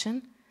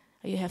question,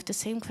 or you have the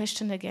same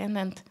question again,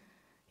 and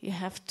you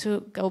have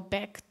to go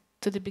back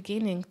to the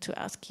beginning to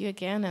ask you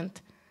again,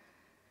 and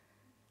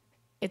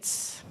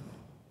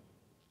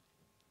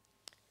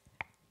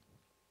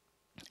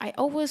I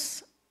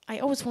always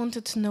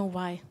wanted to know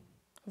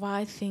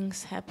why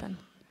things happen.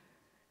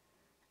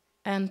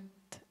 And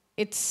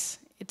it's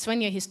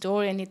when you're a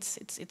historian,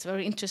 it's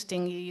very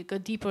interesting. You go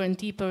deeper and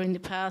deeper in the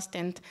past,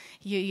 and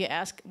you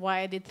ask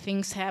why did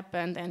things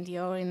happen, and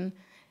you're in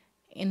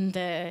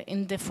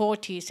the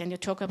 40s, and you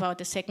talk about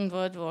the Second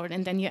World War,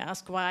 and then you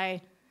ask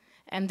why,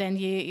 and then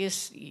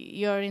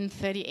you're in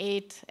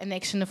 38,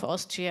 annexion of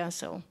Austria,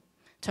 so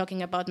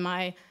talking about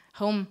my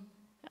home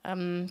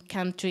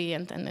country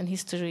and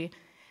history.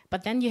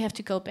 But then you have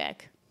to go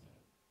back.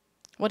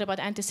 What about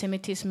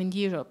anti-Semitism in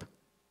Europe?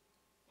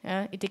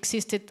 It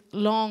existed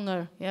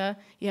longer.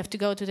 You have to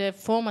go to the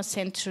former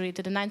century,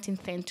 to the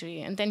 19th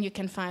century, and then you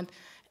can find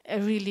a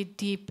really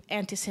deep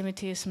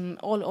anti-Semitism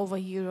all over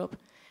Europe.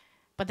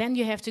 But then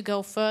you have to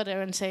go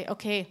further and say,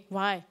 okay,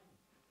 why?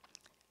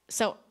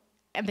 So,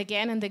 and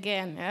again, and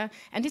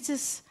this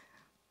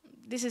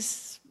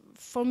is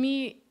for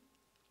me,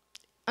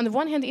 on the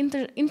one hand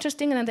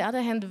interesting, and on the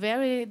other hand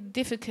very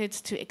difficult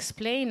to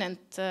explain and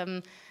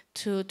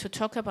to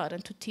talk about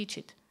and to teach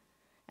it.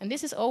 And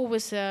this is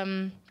always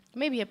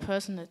maybe a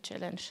personal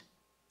challenge.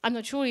 I'm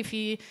not sure if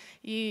you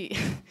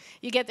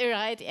get the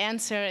right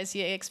answer as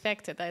you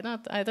expected. I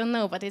don't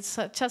know, but it's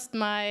just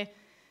my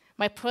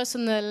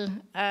personal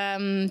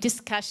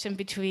discussion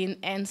between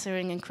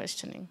answering and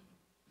questioning.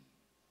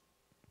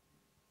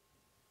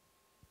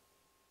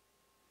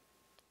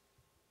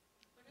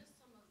 What are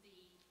some of the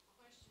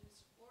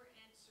questions or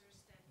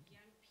answers that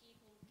young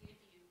people give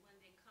you when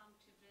they come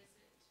to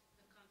visit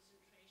the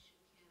concentration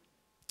camp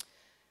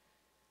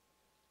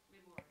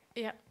memorial?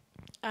 Yeah.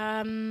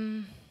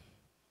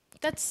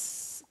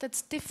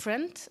 That's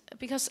different,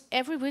 because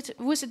every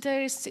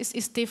visitor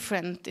is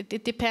different.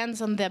 It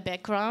depends on their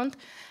background,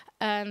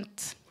 and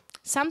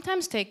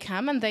sometimes they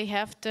come and they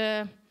have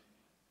they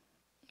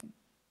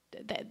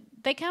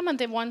come and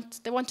they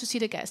want to see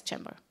the gas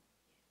chamber,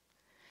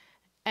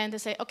 and they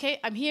say, okay,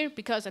 I'm here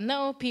because I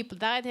know people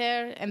died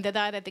here and they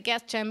died at the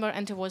gas chamber,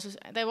 and they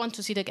want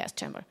to see the gas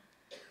chamber.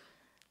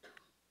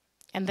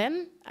 And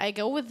then I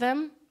go with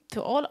them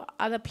to all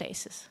other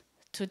places,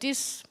 to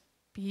this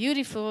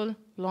beautiful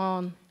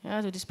lawn,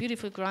 to this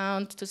beautiful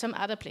ground, to some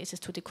other places,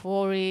 to the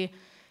quarry,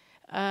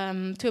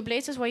 to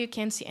places where you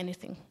can't see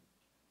anything.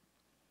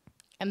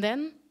 And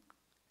then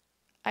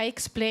I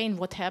explain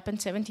what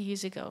happened 70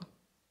 years ago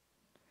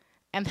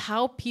and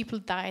how people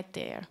died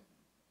there.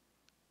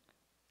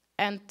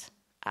 And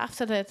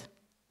after that,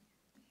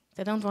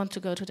 they don't want to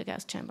go to the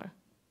gas chamber,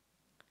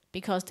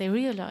 because they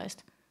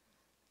realized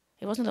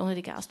it wasn't only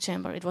the gas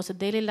chamber, it was the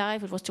daily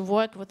life, it was the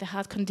work with the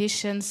hard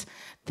conditions,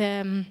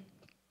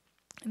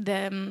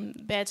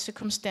 bad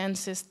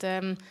circumstances,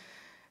 the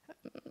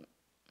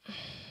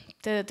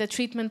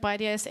treatment by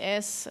the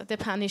SS, the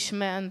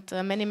punishment,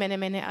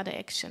 many other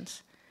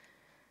actions.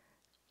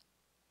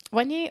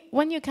 When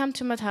you come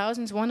to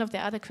Mauthausen, one of the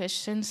other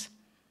questions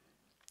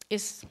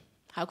is,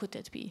 how could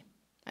that be?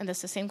 And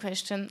that's the same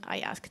question I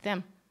ask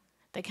them.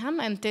 They come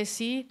and they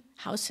see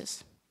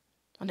houses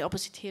on the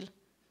opposite hill.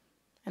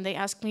 And they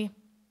ask me,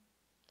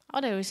 oh,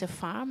 there is a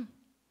farm.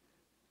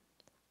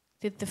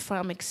 Did the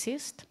farm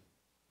exist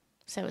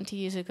 70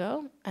 years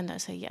ago? And I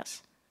say,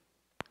 yes.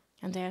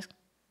 And they ask,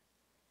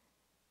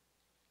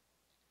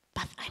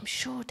 but I'm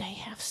sure they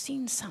have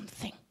seen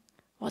something.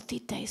 What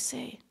did they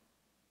say?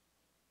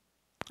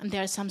 And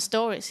there are some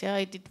stories. Yeah,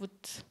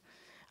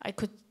 I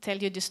could tell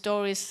you the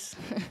stories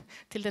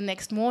till the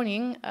next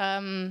morning.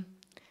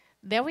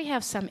 There we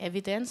have some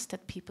evidence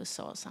that people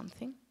saw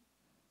something.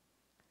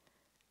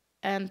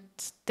 And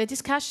the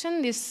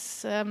discussion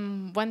is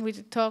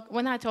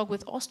when I talk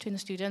with Austrian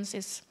students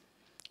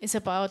is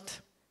about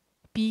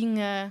being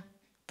a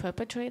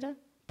perpetrator,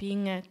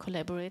 being a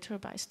collaborator,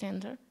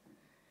 bystander.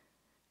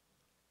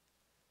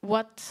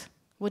 What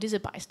is a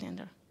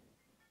bystander?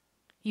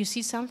 You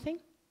see something,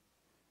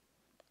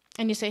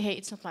 and you say, hey,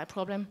 it's not my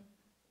problem,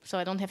 so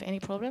I don't have any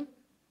problem.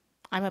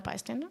 I'm a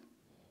bystander,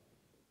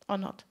 or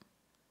not?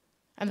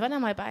 And when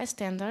am I a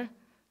bystander?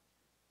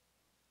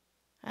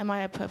 Am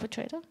I a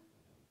perpetrator?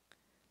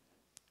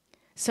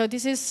 So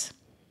this is,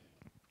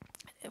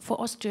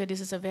 for Austria,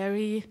 this is a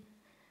very,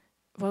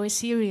 very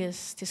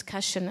serious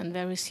discussion and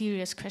very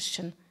serious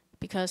question,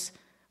 because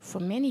for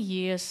many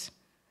years,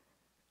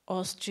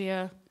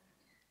 Austria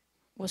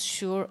was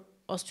sure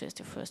Austria is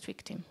the first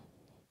victim.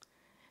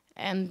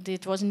 And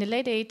it was in the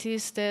late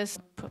 80s, there's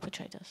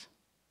perpetrators.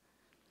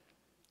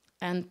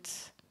 And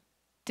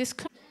this,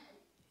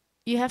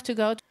 you have to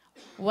go to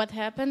what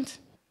happened.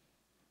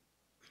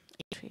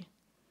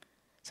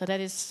 So that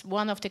is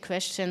one of the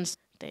questions.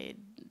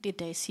 Did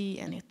they see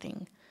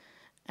anything?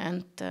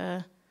 And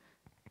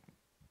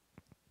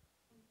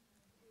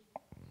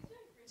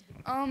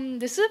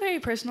this is a very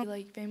personal,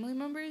 like family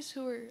members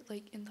who were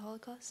like in the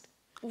Holocaust.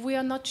 We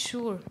are not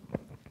sure.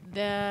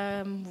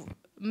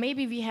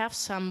 Maybe we have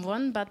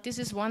someone, but this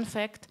is one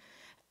fact.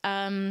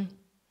 I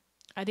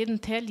didn't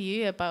tell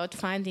you about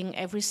finding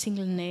every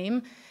single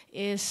name.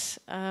 Is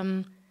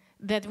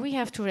that we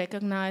have to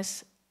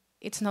recognize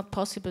it's not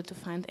possible to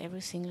find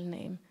every single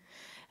name.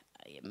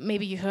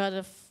 Maybe you heard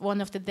of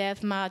one of the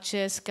death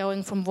marches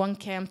going from one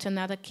camp to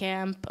another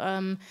camp,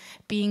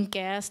 being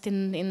gassed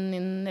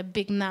in a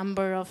big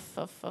number of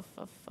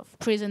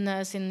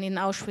prisoners in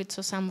Auschwitz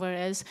or somewhere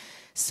else.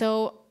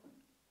 So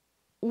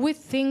we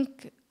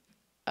think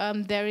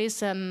there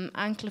is an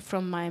uncle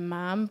from my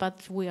mom,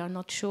 but we are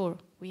not sure.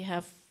 We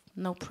have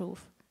no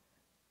proof.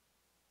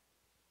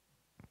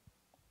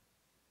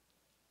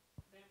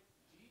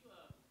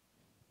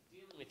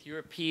 Dealing with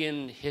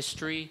European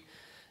history,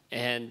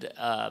 and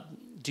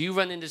do you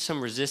run into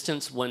some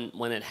resistance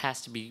when it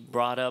has to be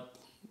brought up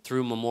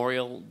through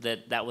Memorial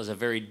that was a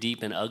very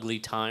deep and ugly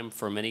time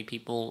for many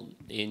people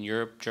in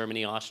Europe,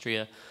 Germany,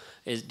 Austria?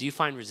 Do you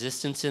find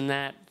resistance in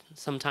that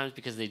sometimes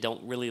because they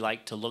don't really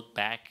like to look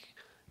back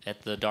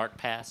at the dark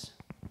past?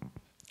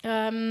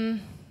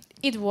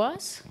 It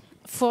was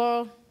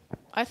for.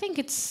 I think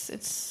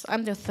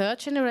I'm the third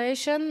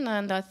generation,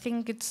 and I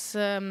think it's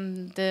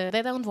they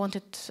didn't want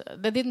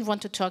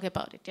to talk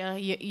about it. Yeah,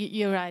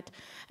 you're right.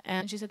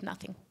 And she said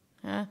nothing.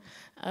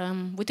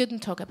 We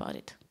didn't talk about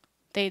it.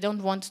 They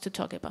don't want to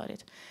talk about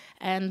it.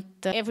 And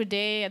every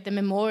day at the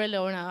memorial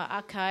or in our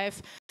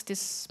archive,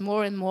 this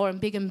more and more and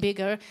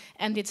bigger.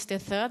 And it's the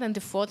third and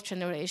the fourth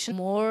generation,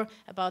 more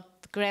about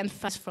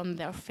grandfathers from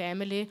their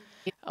family.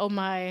 Oh,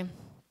 my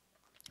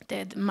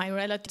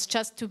relatives,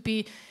 just to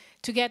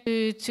get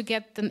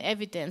an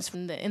evidence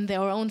in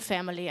their own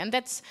family. And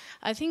that's,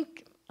 I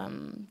think,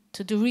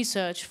 to do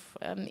research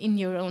in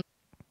your own.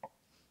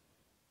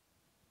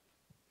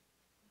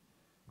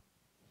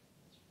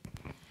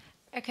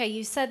 Okay,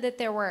 you said that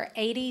there were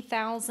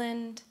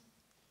 80,000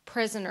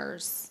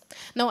 prisoners.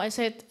 No, I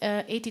said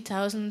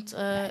 80,000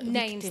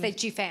 names victims.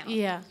 that you found.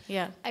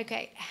 Yeah.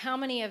 Okay, how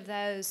many of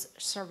those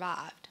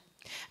survived?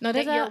 No,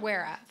 that you're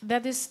aware of?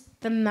 That is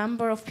the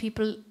number of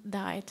people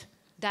died.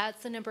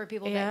 That's the number of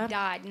people that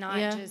died, not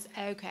just,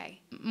 okay.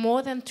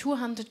 More than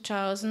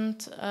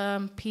 200,000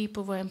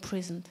 people were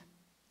imprisoned.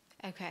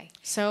 Okay.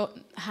 So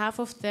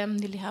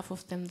nearly half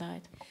of them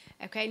died.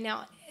 Okay,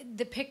 now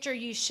the picture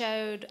you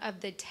showed of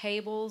the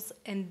tables,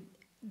 and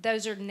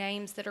those are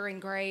names that are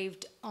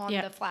engraved on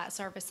the flat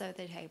surface of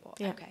the table.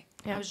 Yeah. Okay.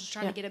 I was just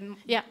trying to get a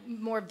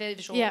more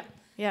visual.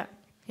 Yeah.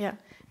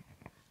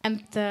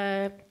 And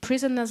the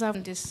prisoners are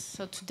this,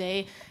 so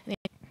today.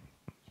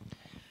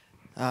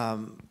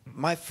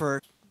 My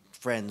first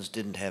friends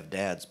didn't have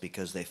dads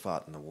because they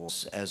fought in the war.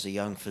 As a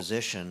young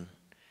physician,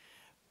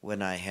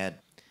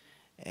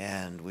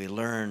 and we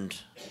learned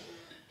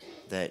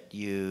that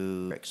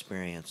your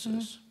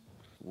experiences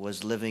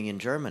was living in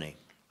Germany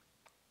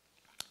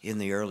in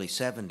the early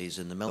 70s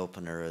in the mill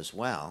opener as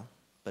well.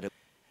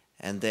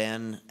 And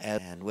then,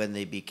 and when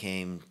they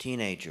became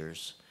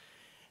teenagers,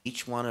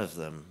 each one of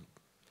them,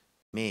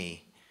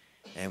 me,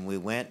 and we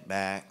went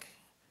back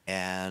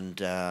and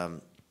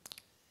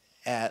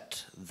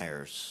at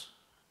theirs.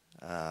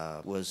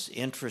 Was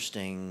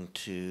interesting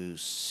to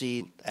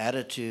see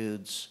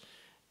attitudes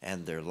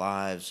and their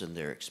lives and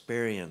their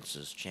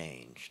experiences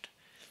changed.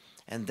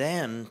 And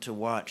then to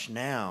watch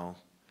now,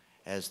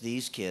 as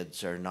these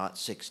kids are not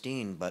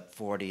 16 but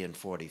 40 and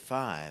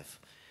 45,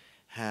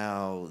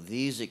 how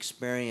these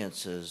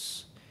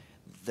experiences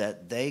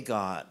that they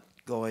got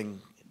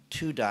going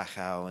to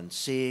Dachau and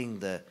seeing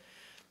the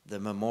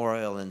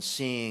memorial and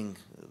seeing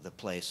the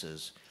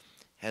places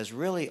has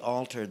really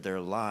altered their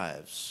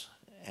lives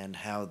and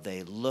how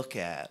they look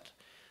at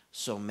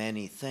so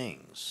many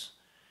things,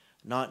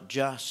 not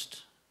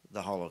just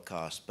the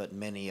Holocaust, but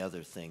many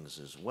other things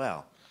as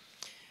well,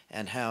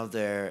 and how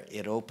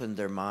it opened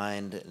their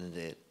mind and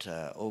it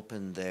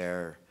opened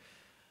their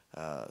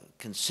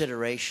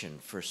consideration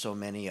for so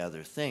many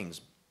other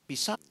things.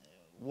 Besides,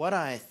 what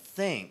I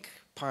think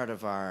part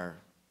of our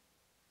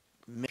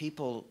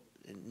people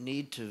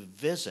need to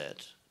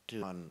visit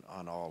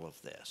on all of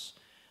this,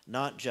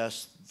 not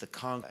just the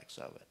context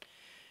of it,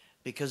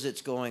 because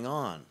it's going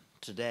on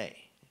today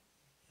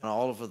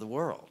all over the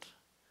world.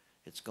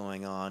 It's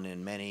going on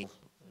in many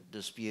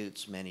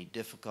disputes, many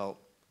difficult,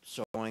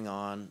 going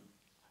on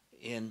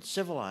in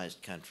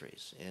civilized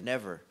countries, and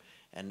never,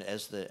 and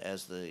as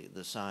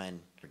the sign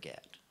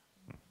forget.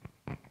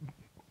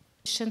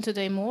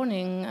 Today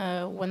morning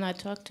when I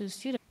talked to a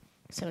student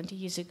 70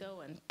 years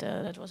ago, and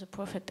that was a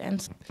perfect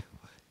answer.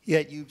 Yeah,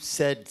 you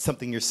said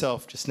something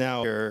yourself just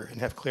now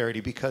and have clarity,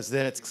 because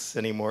then it's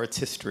anymore, it's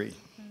history.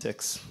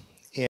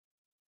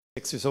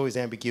 And there's always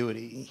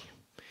ambiguity.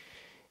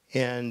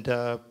 And,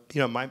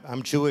 you know,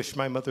 I'm Jewish.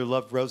 My mother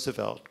loved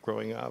Roosevelt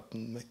growing up.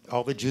 And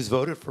all the Jews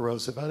voted for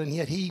Roosevelt. And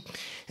yet he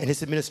and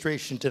his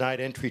administration denied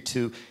entry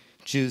to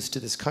Jews to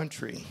this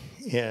country.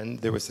 And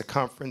there was a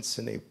conference,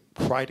 and they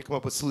tried to come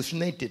up with a solution.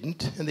 They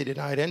didn't, and they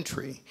denied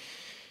entry.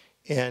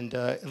 And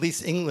at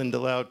least England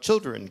allowed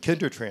children,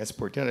 kinder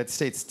transport. The United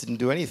States didn't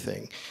do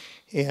anything.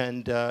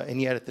 And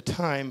yet at the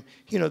time,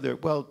 you know,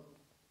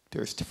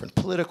 there's different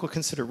political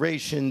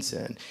considerations,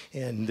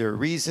 and there are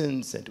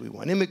reasons, and do we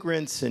want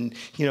immigrants, and,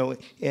 you know,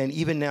 and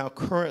even now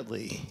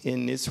currently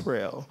in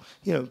Israel,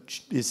 you know,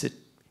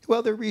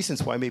 there are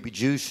reasons why maybe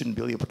Jews shouldn't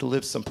be able to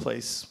live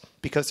someplace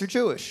because they're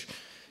Jewish,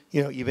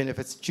 you know, even if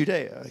it's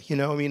Judea, you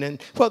know, I mean, and,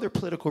 well, there are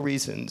political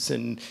reasons,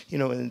 and, you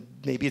know, and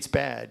maybe it's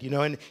bad, you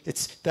know, and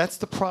that's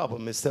the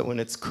problem, is that when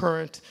it's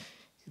current,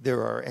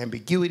 there are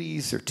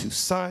ambiguities, there are two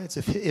sides.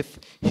 If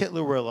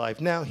Hitler were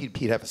alive now, he'd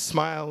have a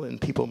smile, and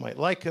people might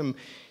like him.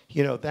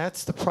 You know,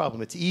 that's the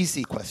problem. It's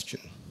easy question.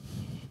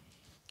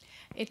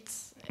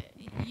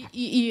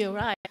 You're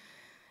right.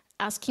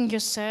 Asking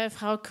yourself,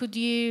 how could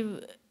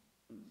you?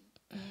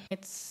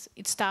 It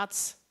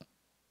starts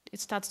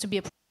to be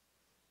a. Do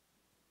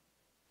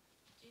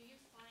you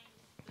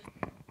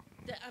find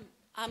that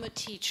I'm a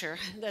teacher?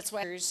 That's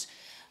why there's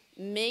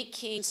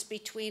making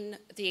between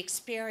the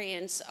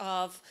experience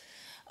of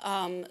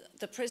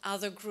the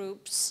other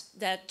groups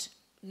that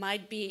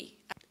might be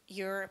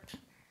Europe.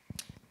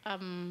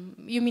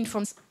 You mean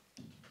from?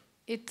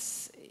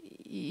 It's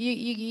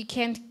you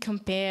can't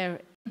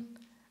compare.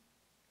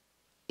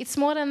 It's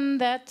more than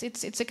that.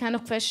 It's a kind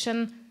of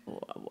question,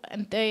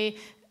 and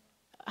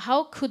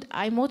how could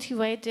I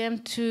motivate them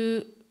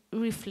to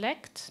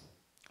reflect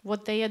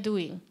what they are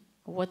doing,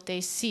 what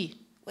they see?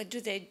 Why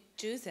do they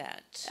do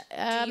that?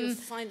 Do you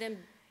find them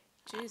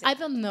do that? I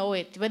don't know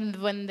it.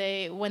 When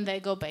they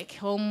go back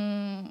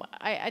home,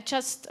 I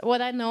just,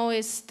 what I know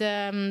is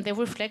the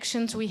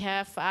reflections we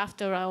have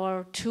after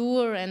our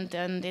tour and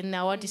in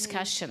our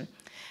discussion,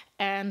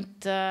 and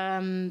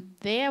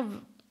they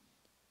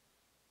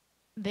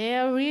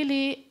are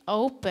really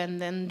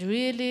open and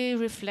really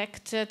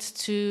reflected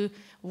to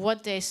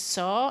what they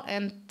saw,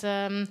 and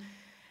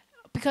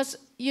because,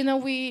 you know,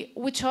 we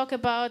talk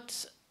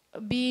about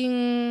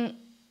being.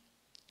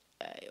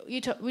 We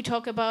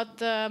talk about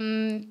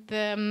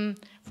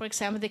for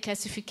example, the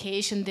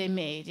classification they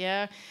made.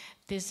 Yeah,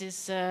 this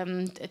is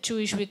a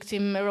Jewish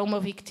victim, a Roma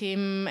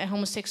victim, a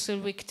homosexual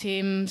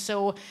victim.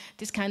 So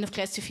this kind of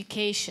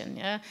classification.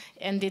 Yeah,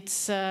 and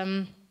it's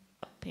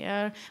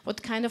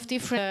what kind of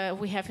different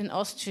we have in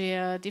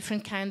Austria,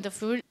 different kind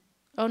of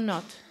or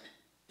not.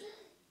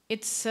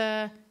 It's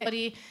a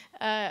very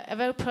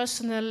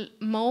personal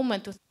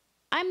moment.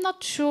 I'm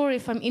not sure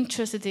if I'm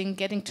interested in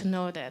getting to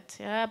know that.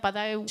 Yeah, but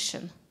I.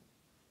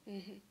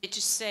 Mm-hmm.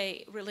 To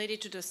say,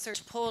 related to the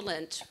third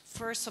Poland,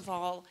 first of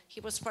all, he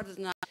was part of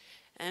the Nazi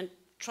and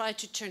tried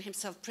to turn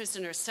himself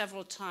prisoner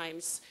several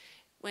times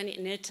when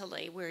in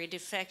Italy, where he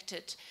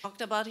defected.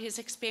 Talked about his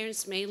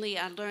experience mainly.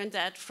 I learned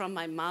that from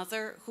my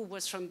mother, who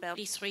was from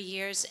Belgium 3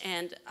 years,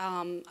 and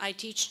I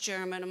teach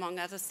German, among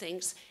other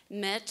things.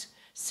 Met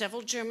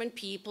several German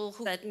people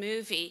who that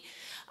movie.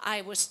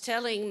 I was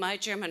telling my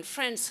German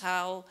friends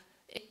how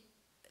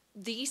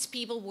these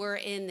people were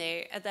in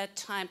there at that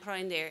time,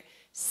 probably in their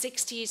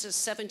 60s or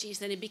 70s,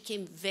 then he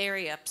became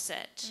very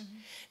upset.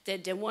 They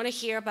didn't want to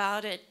hear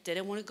about it, they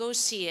didn't want to go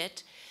see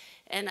it.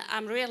 And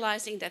I'm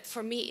realizing that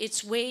for me,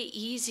 it's way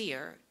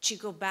easier to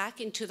go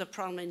back into the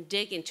problem and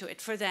dig into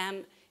it. For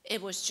them,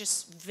 it was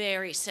just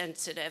very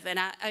sensitive, and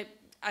I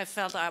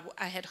felt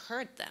I had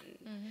hurt them.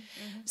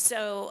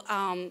 So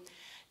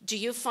do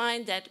you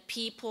find that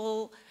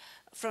people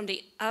from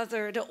the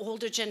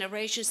older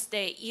generations,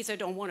 they either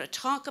don't want to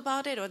talk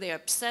about it, or they're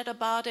upset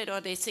about it, or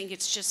they think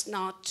it's just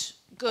not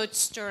good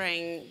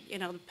stirring,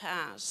 the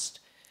past?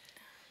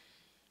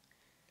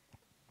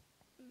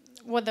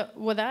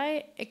 What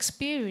I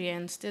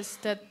experienced is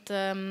that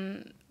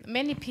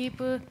many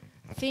people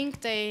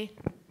think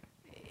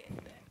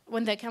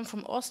when they come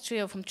from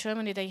Austria or from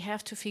Germany, they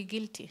have to feel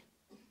guilty.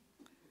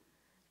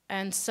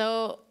 And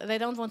so they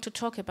don't want to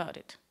talk about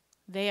it.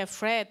 They're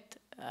afraid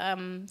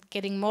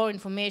getting more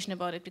information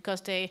about it,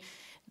 because they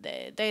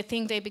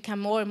think they become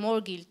more and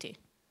more guilty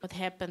what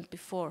happened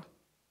before.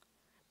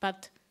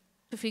 But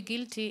to feel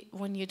guilty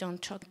when you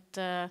don't talk,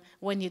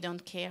 when you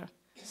don't care.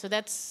 So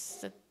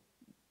that's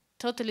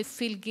totally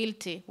feel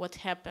guilty what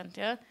happened,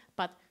 yeah?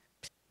 But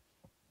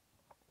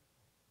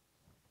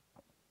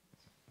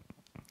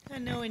I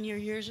know in your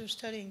years of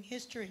studying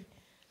history,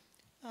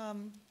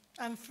 I'm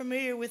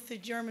familiar with the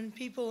German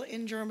people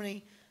in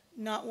Germany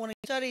not wanting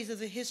studies of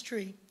the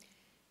history.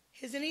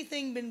 Has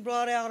anything been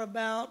brought out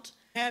about,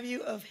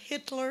 of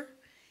Hitler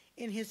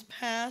in his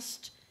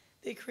past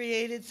that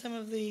created some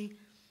of the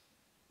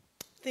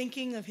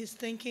thinking of his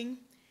thinking?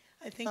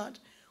 I think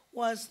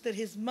was that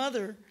his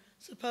mother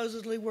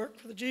supposedly worked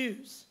for the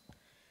Jews.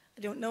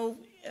 I don't know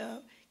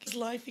his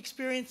life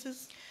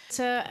experiences.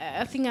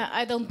 I think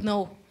I don't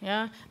know.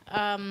 Yeah,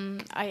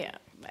 I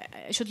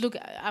should look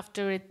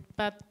after it.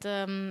 But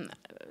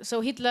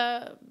so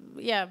Hitler,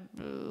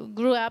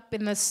 grew up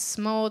in a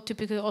small,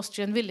 typical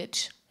Austrian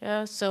village.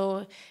 Yeah,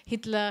 so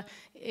Hitler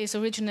is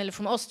originally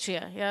from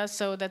Austria. Yeah,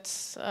 so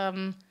that's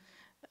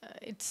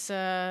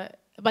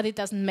but it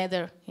doesn't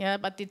matter. Yeah,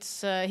 but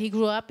he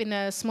grew up in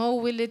a small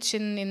village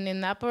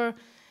in Upper.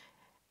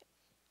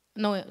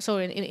 No,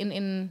 sorry,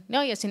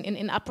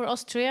 in Upper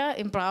Austria,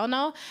 in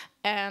Braunau,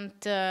 and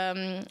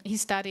he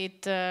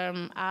studied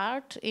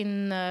art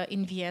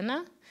in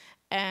Vienna,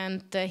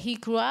 and he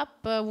grew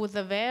up with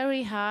a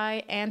very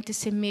high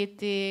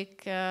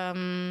anti-Semitic,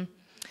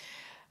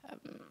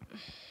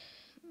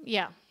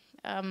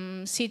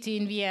 city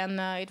in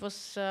Vienna. It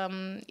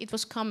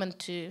was common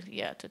to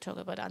talk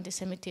about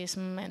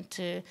anti-Semitism and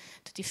to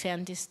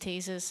defend his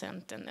thesis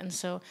and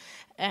so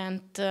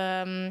and.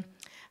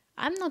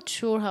 I'm not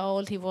sure how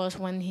old he was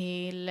when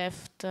he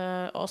left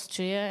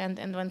Austria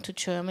and went to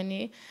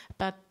Germany,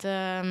 but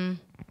the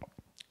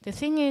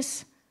thing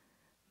is,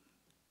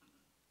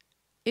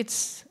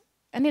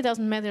 and it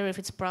doesn't matter if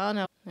it's brown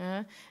or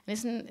and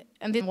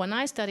then when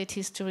I studied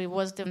history,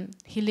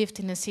 he lived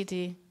in a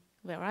city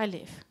where I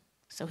live,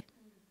 so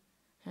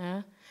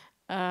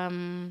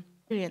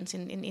experience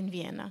in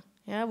Vienna.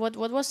 Yeah, what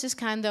was this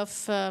kind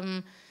of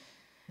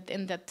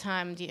in that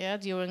time,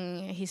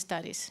 during his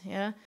studies?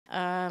 Yeah.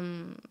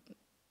 I'm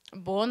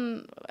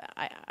born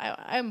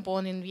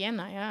in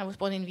Vienna. Yeah, I was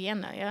born in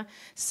Vienna. Yeah,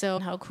 so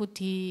how could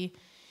he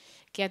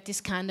get this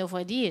kind of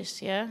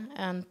ideas? Yeah,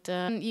 and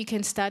you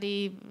can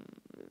study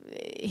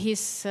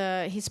his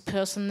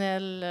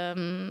personal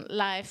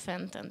life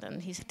and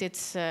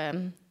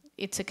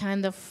it's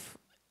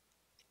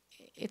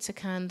a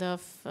kind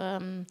of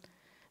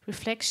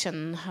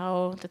reflection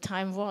how the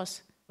time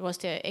was. It was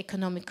the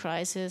economic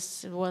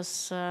crisis. It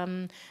was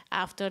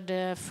after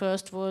the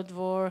First World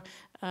War.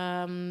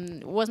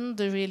 Wasn't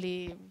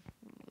really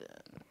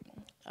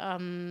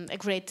a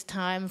great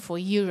time for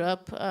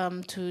Europe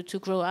to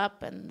grow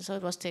up, and so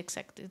it was the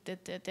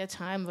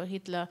time where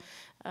Hitler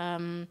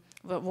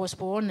was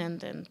born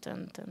and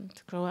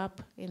grew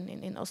up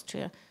in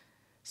Austria.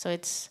 So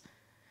it's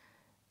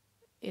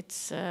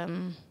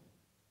a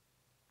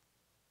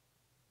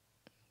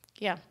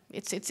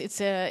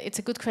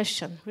good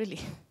question, really.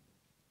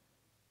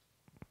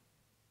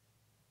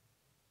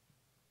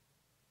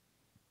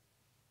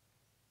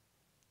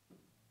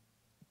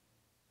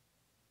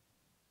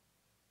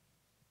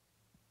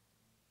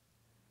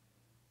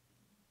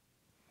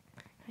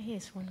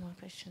 Here's one more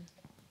question.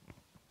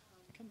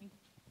 Coming.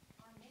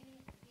 Are many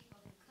of the people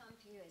who come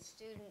to you as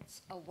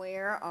students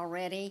aware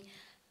already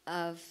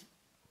of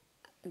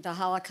the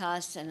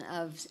Holocaust and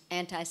of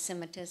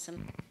anti-Semitism?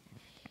 Do they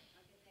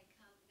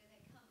come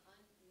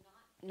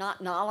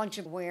not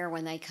knowledgeable aware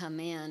when they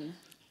come in?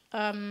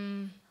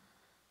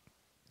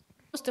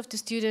 Most of the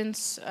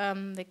students,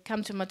 they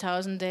come to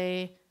Mauthausen,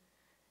 they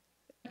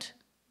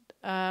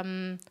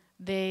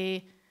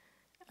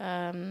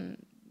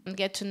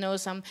get to know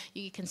some.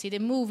 You can see the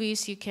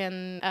movies. You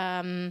can,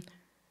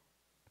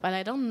 but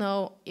I don't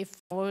know if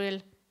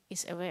Memorial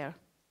is aware.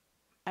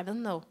 I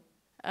don't know.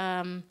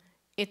 I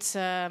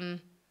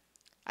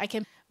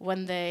can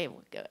when they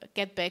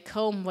get back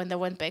home. When they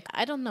went back,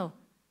 I don't know.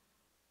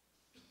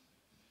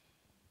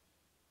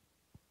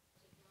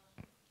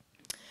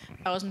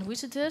 1,000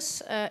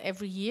 visitors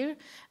every year.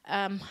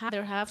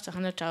 Other half,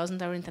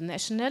 100,000 are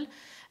international.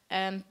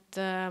 And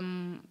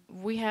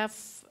we have,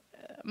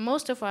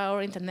 most of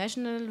our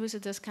international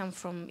visitors come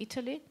from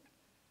Italy.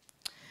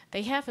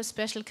 They have a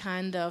special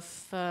kind of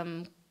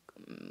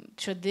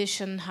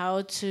tradition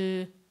how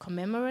to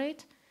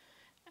commemorate.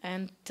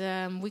 And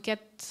we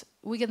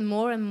get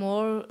more and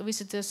more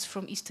visitors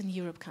from Eastern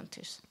Europe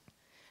countries.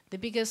 The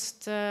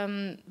biggest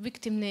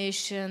victim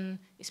nation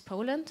is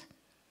Poland.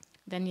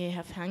 Then you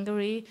have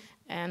Hungary,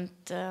 and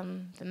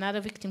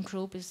another victim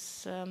group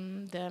is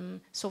the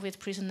Soviet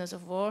prisoners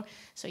of war.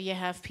 So you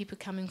have people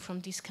coming from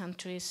these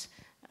countries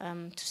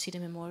to see the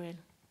memorial.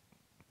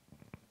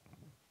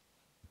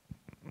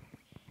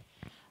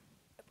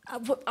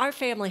 Our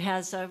family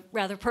has a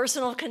rather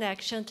personal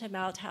connection to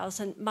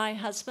Mauthausen. My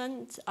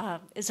husband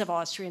is of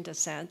Austrian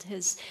descent.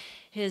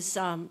 His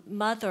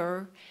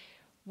mother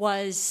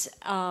was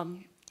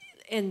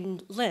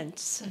in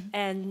Linz,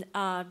 and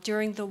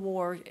during the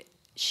war,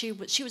 she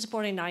was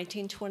born in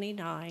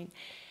 1929,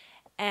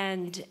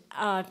 and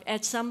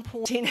at some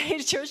point,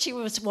 teenager, she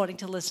was wanting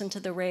to listen to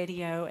the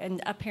radio,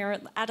 and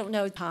apparently, I don't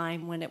know,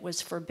 time when it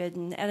was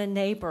forbidden, and a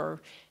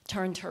neighbor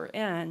turned her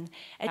in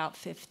at about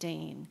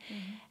 15.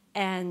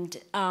 And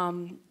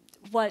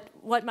what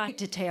my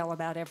detail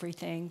about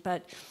everything,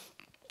 but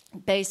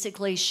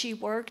basically she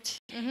worked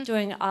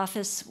doing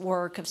office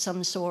work of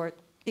some sort.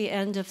 The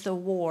end of the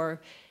war,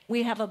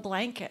 we have a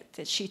blanket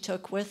that she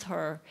took with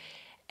her,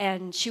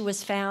 and she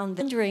was found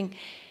wondering,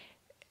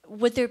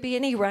 would there be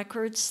any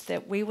records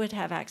that we would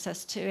have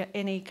access to,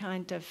 any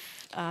kind of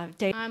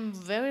data? I'm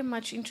very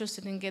much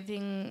interested in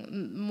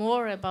getting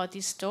more about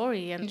this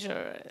story and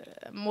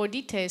more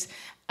details.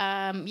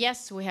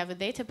 Yes, we have a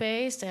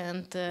database,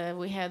 and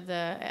we had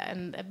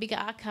a big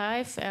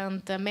archive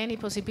and many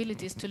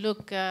possibilities to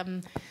look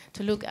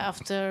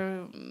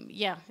after,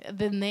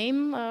 the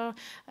name,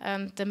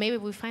 and maybe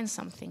we find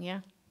something,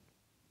 yeah.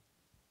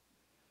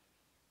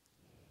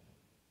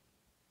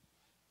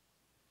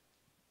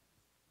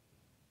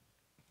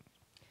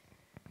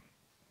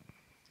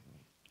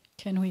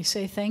 Can we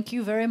say thank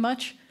you very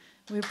much?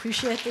 We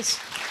appreciate this.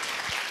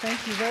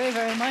 Thank you very,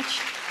 very much.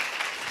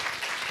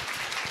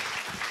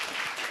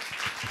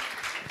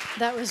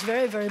 That was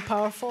very, very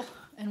powerful,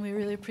 and we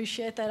really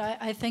appreciate that.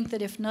 I think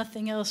that if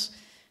nothing else,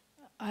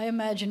 I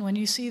imagine when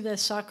you see the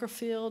soccer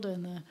field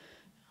and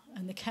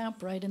the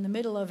camp right in the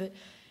middle of it,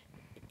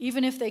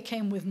 even if they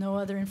came with no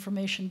other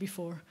information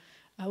before,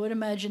 I would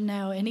imagine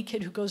now any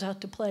kid who goes out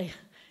to play,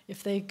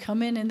 if they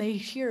come in and they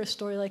hear a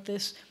story like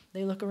this,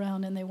 they look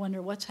around and they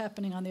wonder what's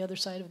happening on the other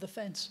side of the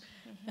fence.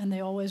 And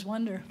they always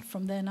wonder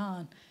from then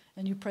on.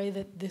 And you pray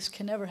that this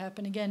can never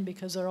happen again,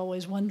 because they're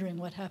always wondering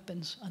what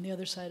happens on the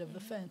other side of the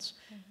fence.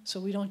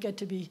 So we don't get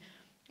to be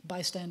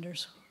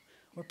bystanders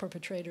or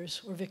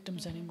perpetrators or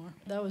victims anymore.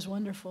 That was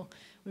wonderful.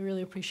 We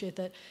really appreciate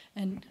that.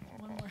 And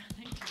one more.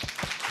 Thank you.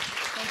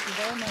 Thank you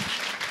very much.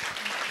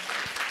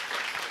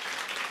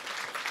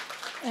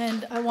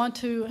 And I want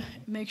to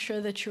make sure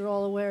that you're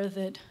all aware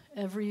that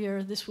every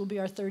year, this will be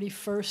our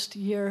 31st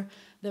year,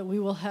 that we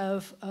will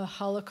have a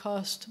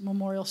Holocaust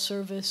memorial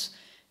service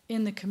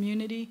in the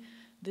community.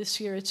 This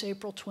year it's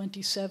April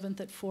 27th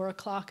at 4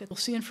 o'clock. You'll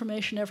see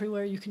information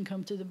everywhere. You can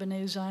come to the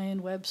B'nai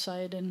Zion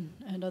website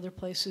and other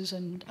places,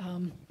 and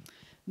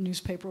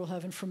newspaper will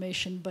have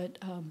information, but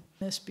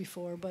this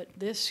before. But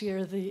this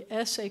year the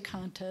essay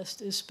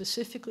contest is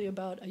specifically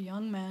about a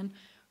young man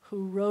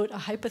who wrote a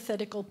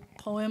hypothetical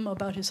poem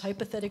about his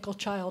hypothetical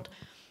child.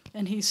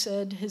 And he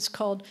said,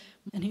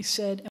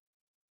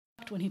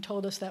 when he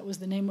told us that was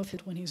the name of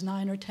it when he's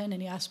 9 or 10,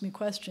 and he asked me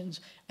questions,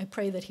 I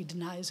pray that he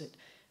denies it.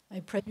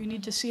 I pray you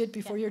need to see it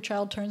before your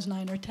child turns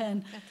 9 or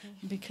 10,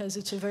 because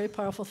it's a very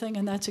powerful thing,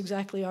 and that's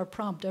exactly our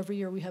prompt. Every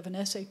year we have an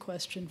essay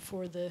question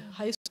for the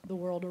high school, the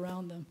world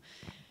around them.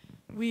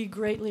 We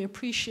greatly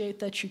appreciate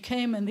that you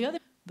came, and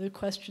the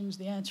questions,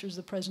 the answers,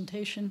 the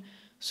presentation.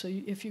 So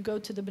if you go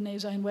to the B'nai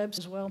Zion website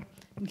as well,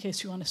 in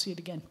case you want to see it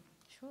again.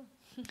 Sure.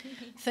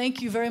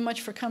 Thank you very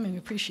much for coming. We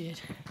appreciate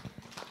it.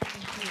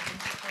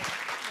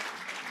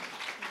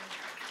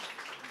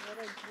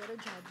 What a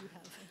job you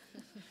have.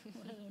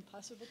 What an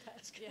impossible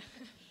task. Yeah.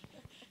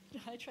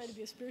 I try to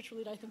be a spiritual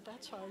leader. I think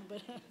that's hard,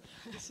 but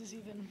this is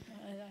even...